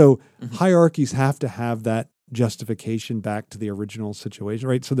 So hierarchies have to have that justification back to the original situation,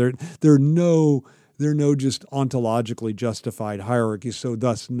 right? So there are no just ontologically justified hierarchies. So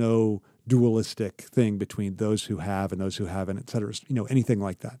thus no dualistic thing between those who have and those who haven't, et cetera. Anything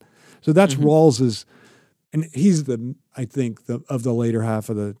like that. So that's Rawls's, and he's I think of the later half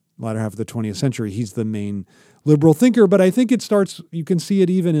of the latter half of the 20th century, he's the main liberal thinker. But I think it starts, you can see it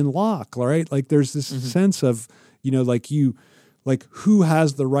even in Locke, right? Like there's this sense of, like who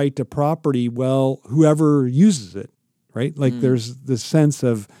has the right to property? Well, whoever uses it, right? Like there's this sense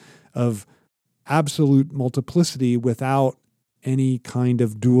of absolute multiplicity without any kind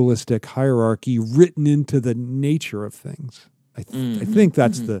of dualistic hierarchy written into the nature of things. I think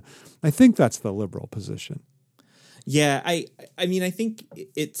that's the liberal position. Yeah, I mean, I think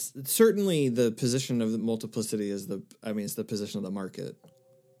it's certainly the position of the multiplicity is it's the position of the market,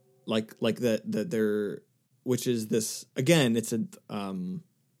 like that there, which is this again. It's an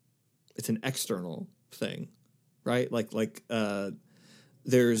external thing, right?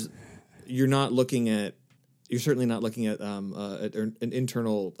 You're certainly not looking at an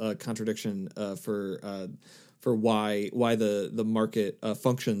internal contradiction for why the market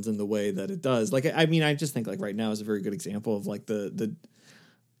functions in the way that it does. Like, I mean, I just think like right now is a very good example of like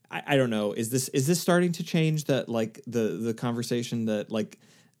I don't know, is this starting to change that like the conversation that like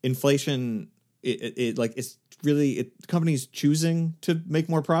inflation it like it's really companies choosing to make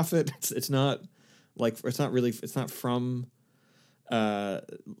more profit. It's not from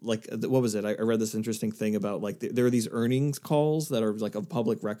what was it? I read this interesting thing about like there are these earnings calls that are like of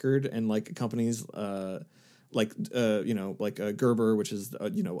public record, and like companies Gerber, which is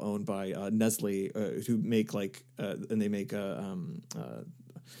owned by Nestle, who make and they make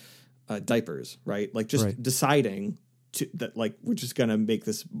diapers, right? Like just deciding that like we're just gonna make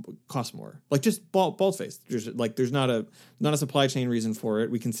this cost more, like just bald faced. There's not a supply chain reason for it.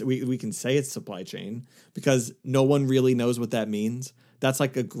 We can say it's supply chain because no one really knows what that means. That's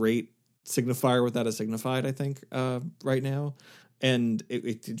like a great signifier without a signified, I think, right now, and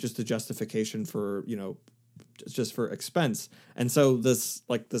it just a justification for just for expense. And so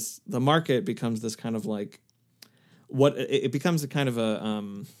the market becomes this kind of like it becomes a kind of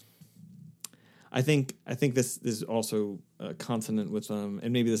a I think this is also consonant with and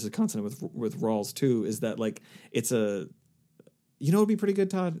maybe this is consonant with Rawls too, is that like it's a it'd be pretty good,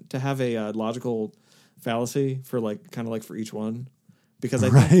 Todd, to have a logical fallacy for like kind of like for each one, because I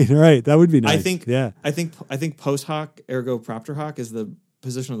think, right that would be nice. I think post hoc ergo propter hoc is the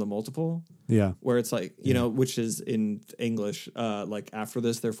position of the multiple, where it's like which is in English like after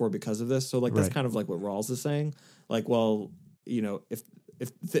this therefore because of this, so like that's kind of like what Rawls is saying, like, well,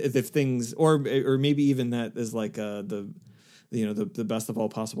 if things or maybe even that is like the best of all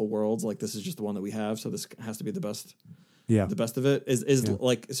possible worlds, like this is just the one that we have, so this has to be the best. Yeah, the best of it is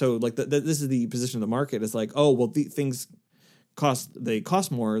like, so like this is the position of the market. It's like, oh well, things cost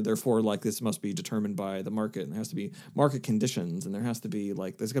more, therefore like this must be determined by the market, and there has to be market conditions, and there has to be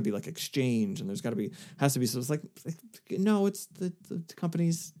like there's got to be like exchange, and there's got to be has to be, so it's like no, it's the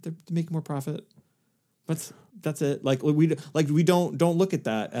companies, they're making more profit. That's it. Like we don't look at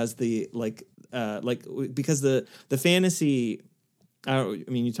that as the because the fantasy. I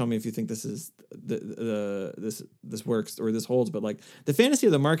mean, you tell me if you think this is this works or this holds, but like the fantasy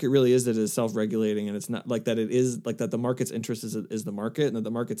of the market really is that it is self-regulating, and it's not like that. It is like that the market's interest is the market, and that the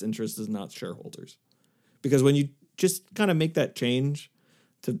market's interest is not shareholders. Because when you just kind of make that change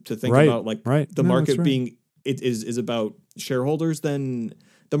to think about like the market being it is about shareholders, then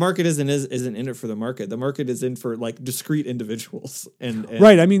the market isn't in it for the market. The market is in for like discrete individuals and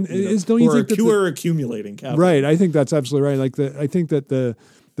right. I mean, don't you think that we're accumulating capital? Right. I think that's absolutely right. Like I think that the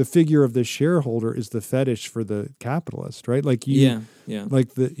figure of the shareholder is the fetish for the capitalist, right? Like like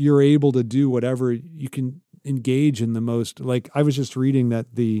you're able to do whatever you can engage in the most. Like I was just reading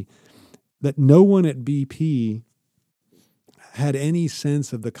that that no one at BP had any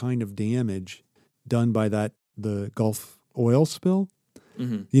sense of the kind of damage done by the Gulf oil spill.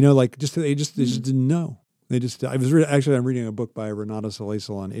 Mm-hmm. Like they just didn't know. I'm reading a book by Renata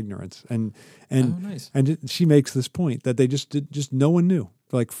Salesal on ignorance, and nice. And she makes this point that they just no one knew,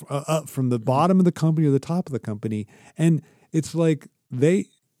 like from the bottom of the company to the top of the company, and it's like they're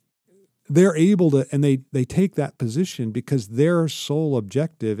able to, and they take that position because their sole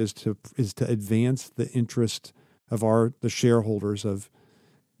objective is to advance the interest of the shareholders of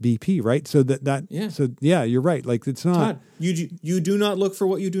BP, right? So you're right. Like it's not. Todd, you do not look for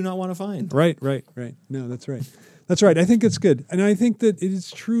what you do not want to find. Right. No, that's right. That's right. I think it's good, and I think that it is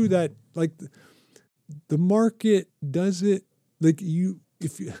true that like the market does it. Like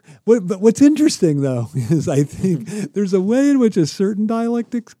but what's interesting though is I think there's a way in which a certain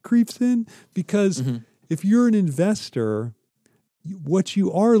dialectic creeps in, because if you're an investor, what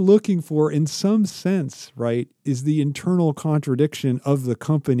you are looking for in some sense, right, is the internal contradiction of the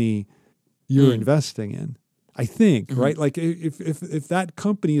company you're investing in. I think, right? Like if that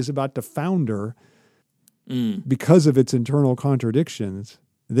company is about to founder because of its internal contradictions,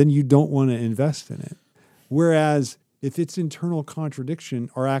 then you don't want to invest in it. Whereas if its internal contradiction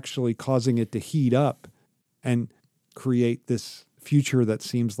are actually causing it to heat up and create this future that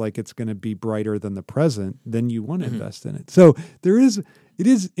seems like it's going to be brighter than the present, then you want to invest in it. So it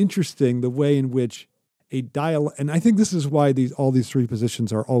is interesting the way in which a dialect, and I think this is why all these three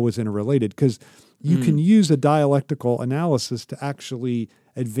positions are always interrelated, because you can use a dialectical analysis to actually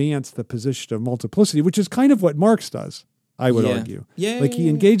advance the position of multiplicity, which is kind of what Marx does, I would argue. He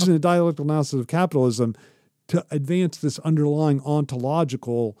engaged in a dialectical analysis of capitalism to advance this underlying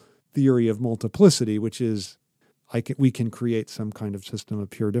ontological theory of multiplicity, which is we can create some kind of system of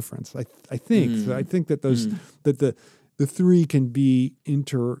pure difference. I think. So I think that that the three can be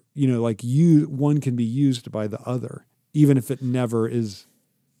one can be used by the other, even if it never is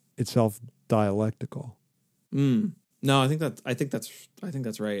itself dialectical. No, I think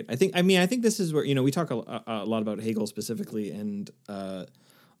that's right. I think this is where, we talk a lot about Hegel specifically, and a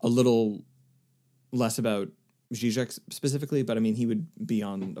little less about Zizek specifically, but he would be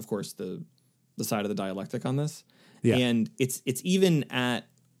on, of course, the side of the dialectic on this. Yeah. And it's even at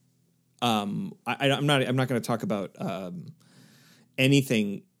I'm not going to talk about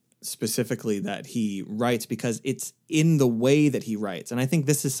anything specifically that he writes, because it's in the way that he writes. And I think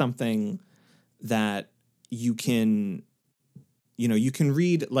this is something that you can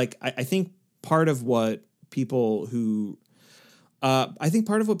read. Like, I think part of what people who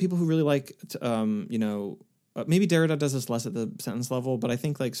really like, maybe Derrida does this less at the sentence level, but I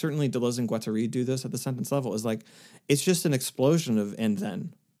think like certainly Deleuze and Guattari do this at the sentence level, is like, it's just an explosion of and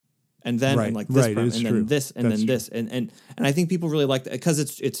then and like this part, and then this and then this, and I think people really like that because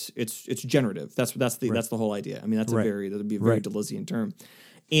it's generative. That's the whole idea. that'd be a very Deleuzean term,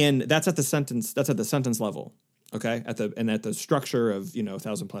 and that's at the sentence level. Okay, at the structure of A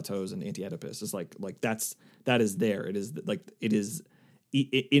Thousand Plateaus and Anti-Oedipus is like that is there. It is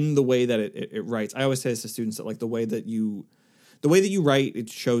in the way that it writes. I always say this to students that like the way that you write, it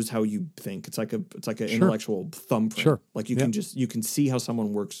shows how you think. It's like an intellectual thumbprint. Sure. Like you can see how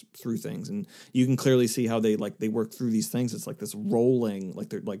someone works through things, and you can clearly see how they work through these things. It's like this rolling, like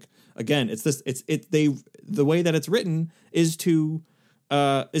they're like, again, the way that it's written is to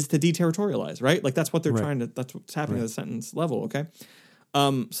deterritorialize, right? Like that's what they're trying to, that's what's happening at the sentence level. Okay.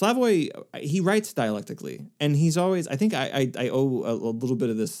 Slavoj, he writes dialectically, and he's always, I think I owe a little bit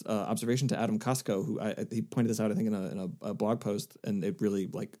of this observation to Adam Kosko, who he pointed this out, I think, in a blog post, and it really,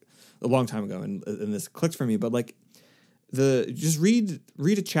 like, a long time ago, and this clicked for me. But like, just read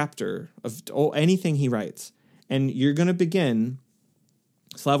a chapter of anything he writes, and you're going to begin.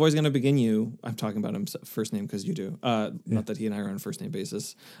 Slavoj's going to begin you. I'm talking about him first name because you do. Not that he and I are on a first name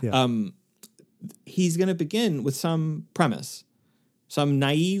basis. Yeah. He's going to begin with some premise. Some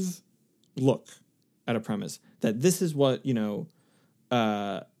naive look at a premise that this is what,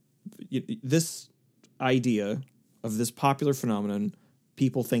 this idea of this popular phenomenon,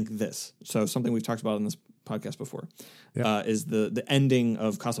 people think this. So something we've talked about in this podcast before is the ending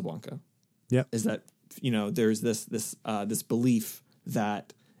of Casablanca. Yeah, is that there's this belief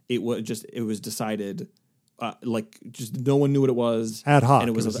that it was decided. Just no one knew what it was. Ad hoc. And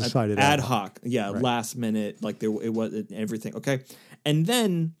it was decided ad hoc. Yeah, right. Last minute. Like it was everything. Okay. And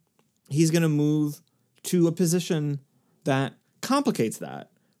then he's going to move to a position that complicates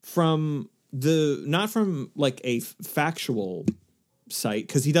that not from like a factual site.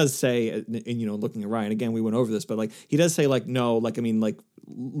 Cause he does say, and looking at Ryan again, we went over this, but like, he does say like, no, like,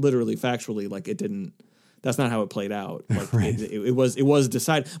 literally factually, like it didn't, that's not how it played out. Like right. it was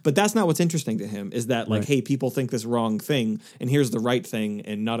decided, but that's not what's interesting to him. Is that like, hey, people think this wrong thing, and here's the right thing,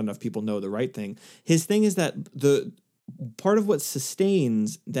 and not enough people know the right thing. His thing is that the part of what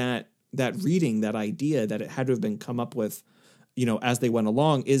sustains that reading, that idea that it had to have been come up with, as they went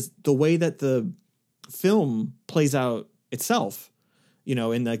along, is the way that the film plays out itself.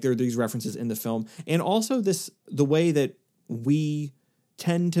 And like there are these references in the film, and also the way that we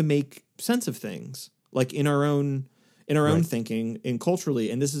tend to make sense of things. Like in our own thinking and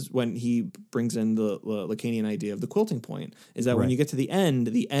culturally, and this is when he brings in the Lacanian idea of the quilting point, is that when you get to the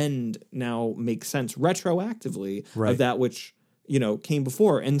end now makes sense retroactively of that which came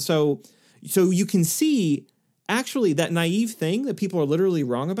before, and so you can see actually that naive thing that people are literally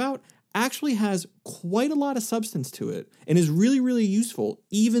wrong about actually has quite a lot of substance to it, and is really, really useful,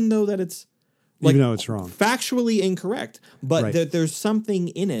 even though it's wrong, factually incorrect, but there's something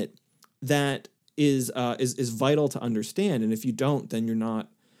in it that is vital to understand, and if you don't, then you're not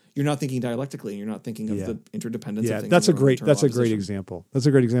thinking dialectically, and you're not thinking of the interdependence of things. That's a great example. That's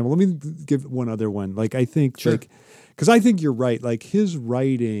a great example. Let me give one other one. Like I think, because I think you're right. Like his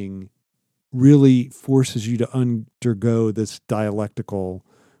writing really forces you to undergo this dialectical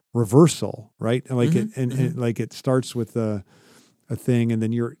reversal, right? And like and like it starts with a thing, and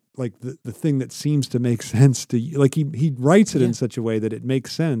then you're like the thing that seems to make sense to you, like he writes it in such a way that it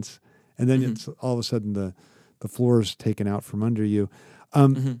makes sense, and then it's all of a sudden the floor is taken out from under you.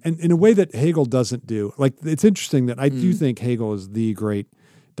 And in a way that Hegel doesn't do. Like, it's interesting that I do think Hegel is the great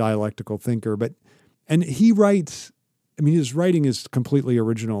dialectical thinker, and he writes, I mean, his writing is completely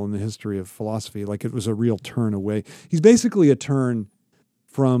original in the history of philosophy. Like, it was a real turn away. He's basically a turn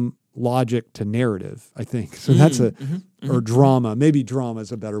from logic to narrative, I think. So that's or drama. Maybe drama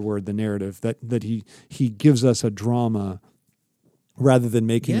is a better word than narrative, that he gives us a drama rather than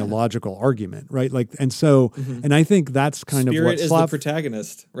making a logical argument, right? Like, and so, and I think that's kind Spirit of what is the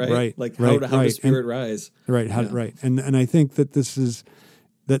protagonist, right? Right. Like, how does Spirit rise? Right. Right. And I think that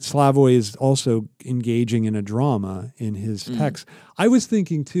that Slavoj is also engaging in a drama in his text. I was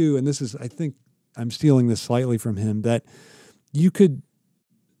thinking too, and I think I'm stealing this slightly from him, that you could,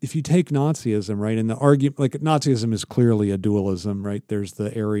 if you take Nazism, right, and the argument, like, Nazism is clearly a dualism, right? There's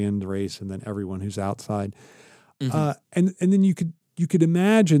the Aryan race and then everyone who's outside. And then you could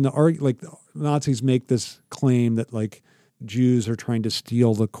imagine the Nazis make this claim that, like, Jews are trying to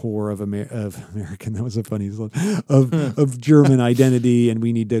steal the core of American. That was a funny of German identity, and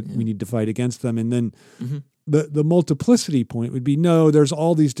we need to fight against them. And then the multiplicity point would be, no, there's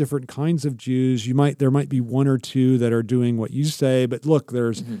all these different kinds of Jews. There might be one or two that are doing what you say, but look,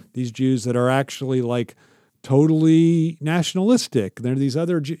 there's these Jews that are actually, like, totally nationalistic. There are these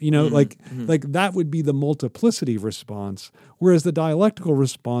other, like that would be the multiplicity response. Whereas the dialectical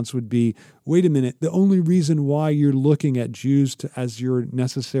response would be, wait a minute, the only reason why you're looking at Jews as your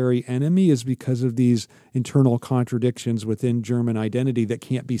necessary enemy is because of these internal contradictions within German identity that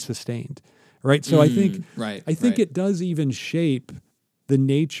can't be sustained. Right. So I think it does even shape the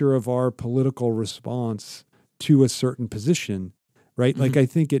nature of our political response to a certain position. Right. Like, I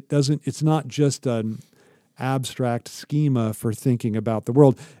think it's not just an abstract schema for thinking about the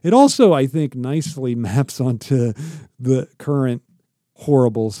world. It also, I think, nicely maps onto the current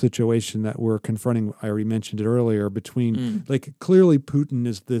horrible situation that we're confronting. I already mentioned it earlier, between like, clearly Putin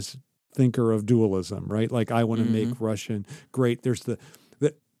is this thinker of dualism, right? Like, I want to make Russia great. There's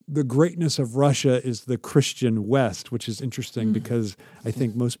the greatness of Russia is the Christian West, which is interesting because I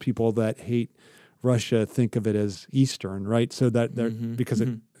think most people that hate Russia think of it as Eastern, right? So that because it,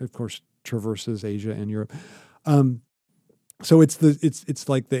 of course, traverses Asia and Europe. So it's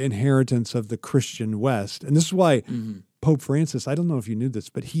like the inheritance of the Christian West. And this is why Pope Francis, I don't know if you knew this,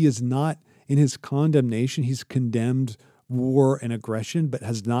 but he is not, in his condemnation, he's condemned war and aggression, but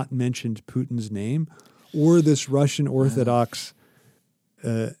has not mentioned Putin's name or this Russian Orthodox,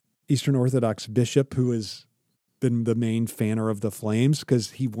 Eastern Orthodox bishop who has been the main fanner of the flames,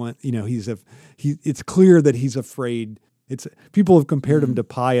 because it's clear that he's afraid. People have compared him to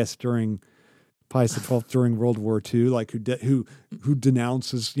Pius XII during World War II, like who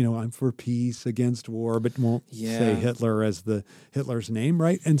denounces, I'm for peace against war, but won't say Hitler as Hitler's name,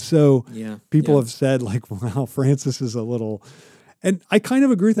 right? And so people have said, like, wow, Francis is a little, and I kind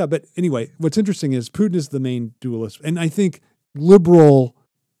of agree with that. But anyway, what's interesting is Putin is the main dualist, and I think liberal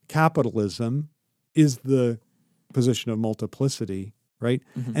capitalism is the position of multiplicity, right?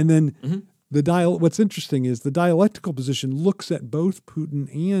 And then what's interesting is the dialectical position looks at both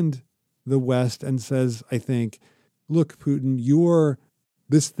Putin and the West and says, I think, look, Putin,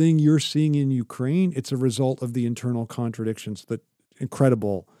 this thing you're seeing in Ukraine, it's a result of the internal contradictions, the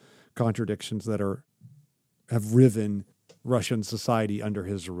incredible contradictions that have riven Russian society under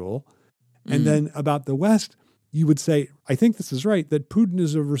his rule. And then about the West, you would say, I think this is right, that Putin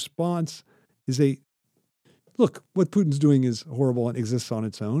is a response, look, what Putin's doing is horrible and exists on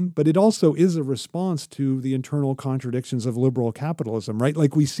its own, but it also is a response to the internal contradictions of liberal capitalism, right?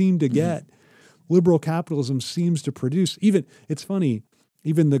 Like, we seem to get, liberal capitalism seems to produce, it's funny,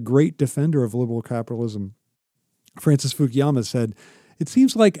 even the great defender of liberal capitalism, Francis Fukuyama, said, it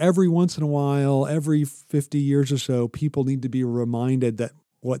seems like every once in a while, every 50 years or so, people need to be reminded that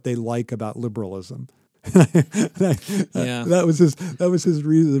what they like about liberalism. That was his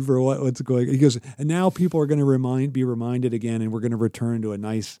reason for what's going on. He goes, and now people are going to be reminded again, and we're going to return to a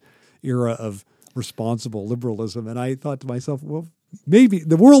nice era of responsible liberalism. And I thought to myself, well, maybe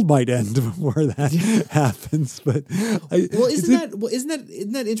the world might end before that happens. But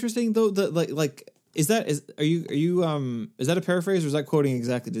isn't that interesting though? Is that a paraphrase, or is that quoting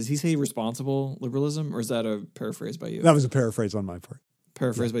exactly? Does he say responsible liberalism, or is that a paraphrase by you? That was a paraphrase on my part.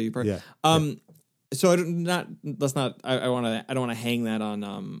 Paraphrase by you, part. Yeah. So I don't want to hang that on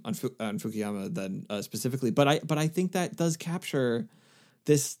Fukuyama then specifically, but I think that does capture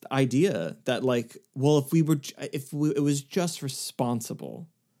this idea that, like, well, if it was just responsible,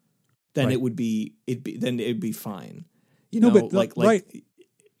 then Right. it'd be fine. No, but right.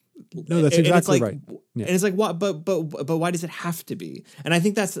 No, that's exactly like, right. Yeah. And it's like, what? But why does it have to be? And I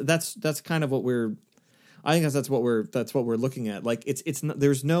think that's kind of what we're. I think that's what we're looking at. Like it's not,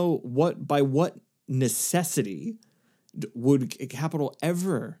 there's no by what necessity would capital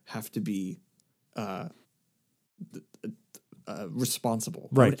ever have to be responsible?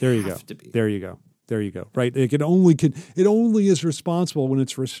 Right. There you go. There you go. There you go. Right. It only is responsible when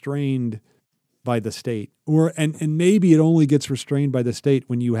it's restrained by the state, and maybe it only gets restrained by the state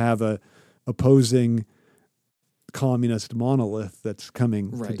when you have a opposing communist monolith that's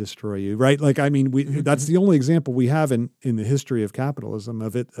coming to destroy you. Right. Like, I mean, that's the only example we have in the history of capitalism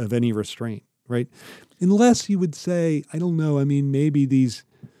of any restraint. Right. Unless you would say, I don't know. I mean, maybe these.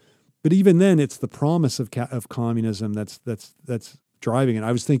 But even then, it's the promise of communism that's driving it.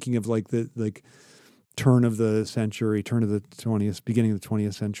 I was thinking of like turn of the 20th, beginning of the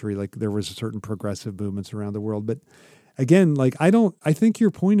 20th century. Like there was certain progressive movements around the world. But again, like I think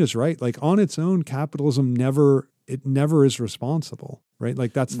your point is right. Like on its own, capitalism never is responsible, right?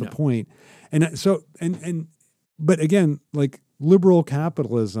 Like that's the point. And so but again, like liberal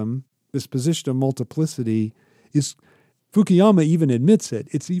capitalism, this position of multiplicity is. Fukuyama even admits it.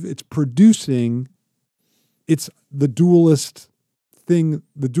 It's producing. It's the dualist thing,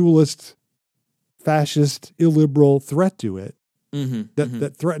 the dualist, fascist, illiberal threat to it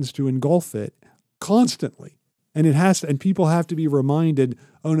that threatens to engulf it constantly, and it has to. And people have to be reminded.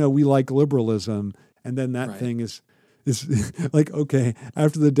 Oh no, we like liberalism, and then that thing is like okay.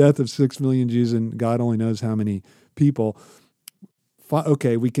 After the death of 6 million Jews and God only knows how many people,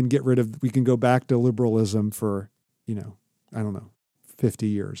 okay, we can go back to liberalism for I don't know, 50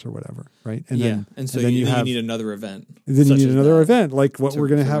 years or whatever, right? And then you need another event. Then you need another event like what we're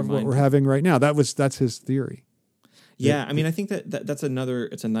going to have, what we're having right now. That's his theory. Yeah, I mean, I think that's another.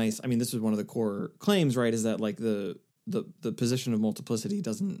 It's a nice. I mean, this is one of the core claims, right? Is that like the position of multiplicity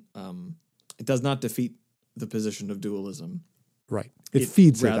does not defeat the position of dualism, right? It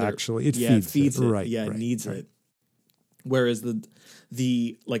feeds it actually. It feeds it. Right. Yeah, it needs it. Whereas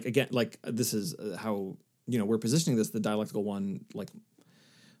the like again, like this is how. We're positioning this, the dialectical one, like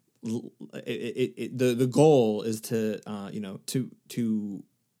the goal is to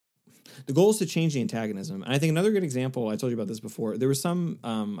the goal is to change the antagonism. And I think another good example, I told you about this before. There was some,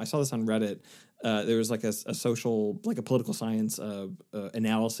 I saw this on Reddit. There was like a social, like a political science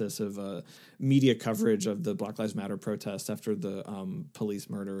analysis of media coverage of the Black Lives Matter protests after the police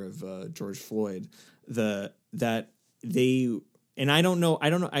murder of George Floyd. So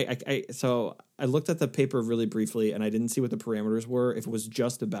I looked at the paper really briefly and I didn't see what the parameters were, if it was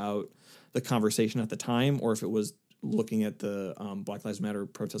just about the conversation at the time or if it was looking at the Black Lives Matter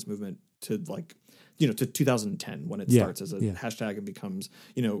protest movement to to 2010 when it starts as a hashtag and becomes,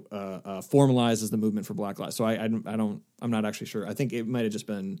 formalized as the movement for Black Lives. So I'm not actually sure. I think it might have just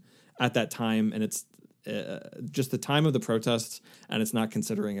been at that time and it's just the time of the protests and it's not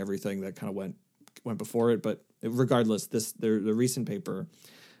considering everything that kind of went before it. But regardless, the recent paper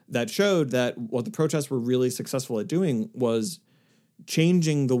that showed that what the protests were really successful at doing was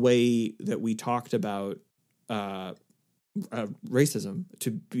changing the way that we talked about racism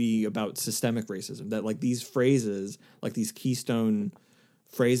to be about systemic racism. That like these phrases, like these keystone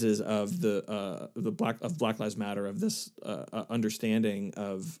phrases of Black Lives Matter, of this understanding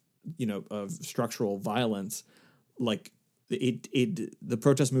of structural violence, like the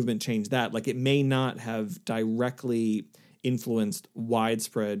protest movement changed that. Like it may not have directly influenced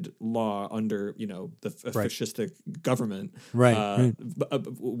widespread law under the fascistic government, right.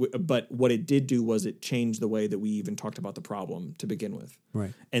 But what it did do was it changed the way that we even talked about the problem to begin with,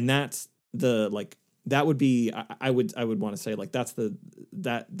 right? And that's that would be I would want to say like that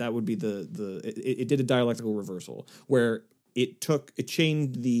would be it did a dialectical reversal where it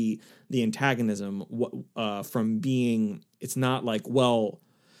changed the antagonism from being, it's not like, well,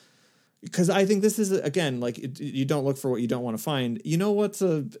 because I think this is again like you don't look for what you don't want to find. What's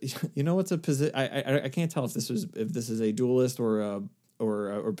a position? I can't tell if this is a dualist or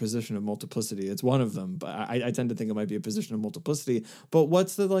a position of multiplicity. It's one of them, but I tend to think it might be a position of multiplicity. But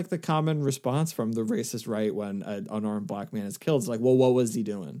what's the common response from the racist right when an unarmed black man is killed? It's like, well, what was he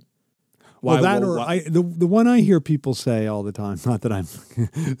doing? The one I hear people say all the time, not that I'm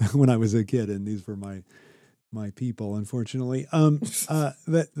when I was a kid and these were my people, unfortunately,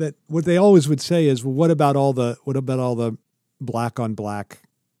 that what they always would say is, well, what about all the black on black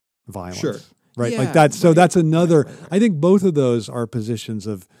violence? Sure. Right. Yeah, like that. So that's another, right. I think both of those are positions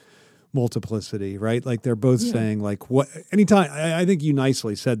of multiplicity, right? Like they're both saying like anytime, I think you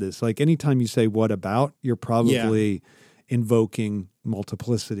nicely said this, like anytime you say what about, you're probably invoking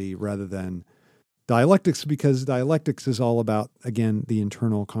multiplicity rather than dialectics, because dialectics is all about, again, the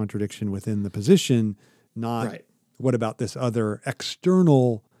internal contradiction within the position, not what about this other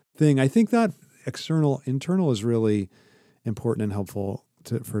external thing. I think that internal is really important and helpful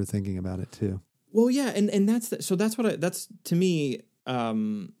for thinking about it too. Well, yeah, and that's to me.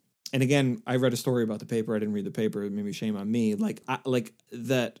 And again, I read a story about the paper. I didn't read the paper. Maybe shame on me.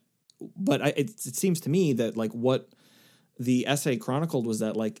 It seems to me that like what the essay chronicled was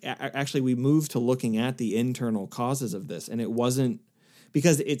that like actually we moved to looking at the internal causes of this, and it wasn't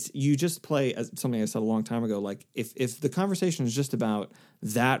because you just play as something I said a long time ago. Like if the conversation is just about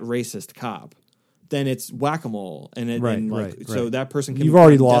that racist cop, then it's whack-a-mole, so that person can. You've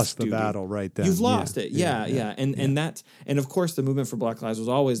already lost the battle, right? Then you've lost it, and of course the movement for Black Lives was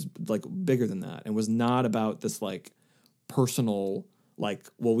always like bigger than that, and was not about this like personal, like,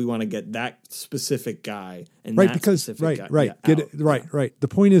 well, we want to get that specific guy and right that because specific guy, right. The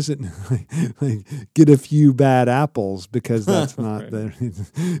point isn't like get a few bad apples, because that's not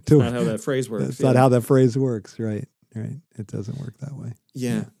that's not how that phrase works. That's not how that phrase works, right? Right. It doesn't work that way.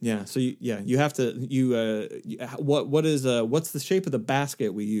 Yeah. So you have to what's the shape of the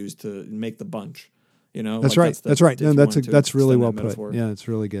basket we use to make the bunch? You know, that's right. That's right. No, that's really well put. Yeah, it's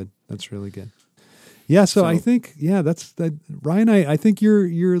really good. That's really good. Yeah. So I think that's that. Ryan, I think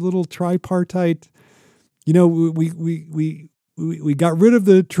your little tripartite. You know, we got rid of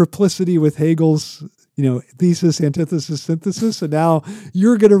the triplicity with Hegel's thesis, antithesis, synthesis, and now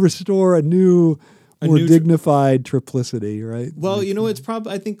you're going to restore a new. More dignified triplicity, right? Well, it's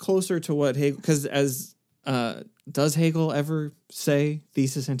probably, I think, closer to what Hegel, because does Hegel ever say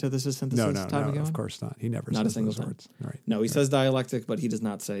thesis, antithesis, synthesis? No, of course not. He never not says a single those words. Right. No, he says dialectic, but he does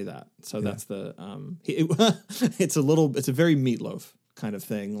not say that. So that's the, it's a very Meatloaf kind of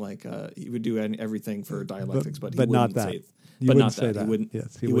thing. Like he would do everything for dialectics, but he wouldn't not that. say But not that. He wouldn't.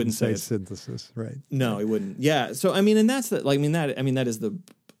 Yes, he wouldn't say synthesis, right? No, he wouldn't. Yeah. So I mean, and that's that is the.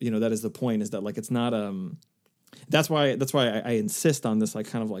 That is the point, is that like it's not that's why I insist on this like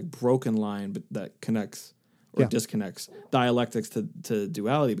kind of like broken line but that connects or disconnects dialectics to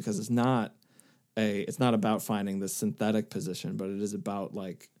duality, because it's not about finding the synthetic position, but it is about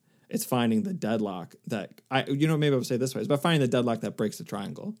like it's finding the deadlock that maybe I would say it this way, it's about finding the deadlock that breaks the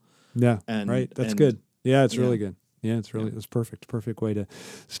triangle. Yeah. That's good. Yeah, it's really good. Yeah, it's perfect. Perfect way to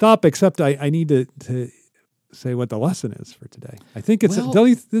stop, except I need to say what the lesson is for today. I think it's. Do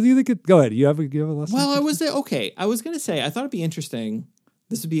you think it? Go ahead. You have a lesson. Well, I was going to say I thought it'd be interesting.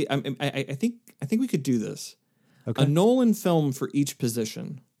 This would be. I think we could do this. Okay. A Nolan film for each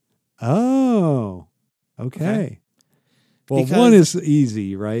position. Oh. Okay. Well, one is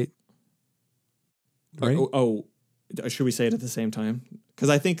easy, right? Right. Oh, should we say it at the same time? Because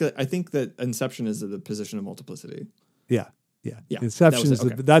I think that Inception is the position of multiplicity. Yeah. Inception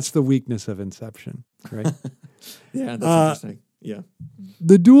that's the weakness of Inception, right? Yeah, that's interesting. Yeah.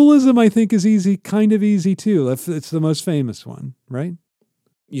 The dualism, I think, is easy, kind of easy too. It's the most famous one, right?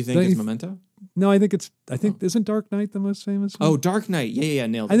 You think it's Memento? No, I think isn't Dark Knight the most famous one? Oh, Dark Knight. Yeah,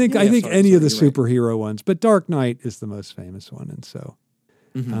 nailed it. I think any of the superhero ones, but Dark Knight is the most famous one, and so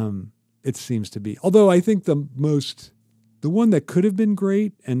it seems to be. Although I think the one that could have been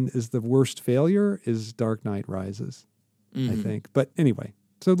great and is the worst failure is Dark Knight Rises. I think. But anyway,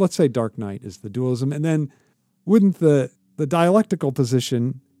 so let's say Dark Knight is the dualism. And then wouldn't the dialectical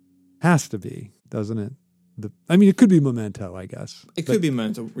position has to be, doesn't it? It could be Memento, I guess. It could be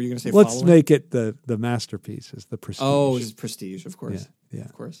Memento. Were you going to say let's make it the masterpiece is the Prestige. Oh, it's Prestige, of course. Yeah.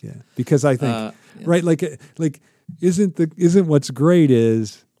 Of course. Yeah. Because I think, right, like isn't what's great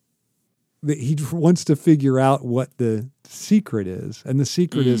is that he wants to figure out what the secret is. And the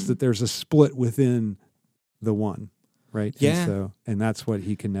secret is that there's a split within the one. Right. Yeah. And that's what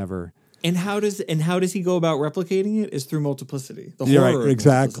he can never. And how does he go about replicating it? Is through multiplicity. The horror. Right,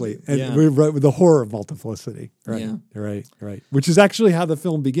 exactly. And we're right with the horror of multiplicity. Right. Yeah. Right. Which is actually how the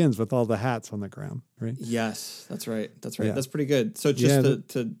film begins, with all the hats on the ground. Right. Yes, that's right. Yeah. That's pretty good. So just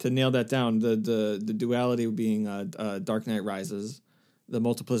to nail that down, the duality being Dark Knight Rises, the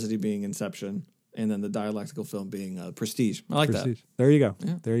multiplicity being Inception, and then the dialectical film being Prestige. I like Prestige. That. There you go.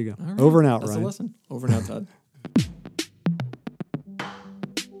 Yeah. There you go. Right. Over and out, That's Ryan. That's a lesson. Over and out, Todd.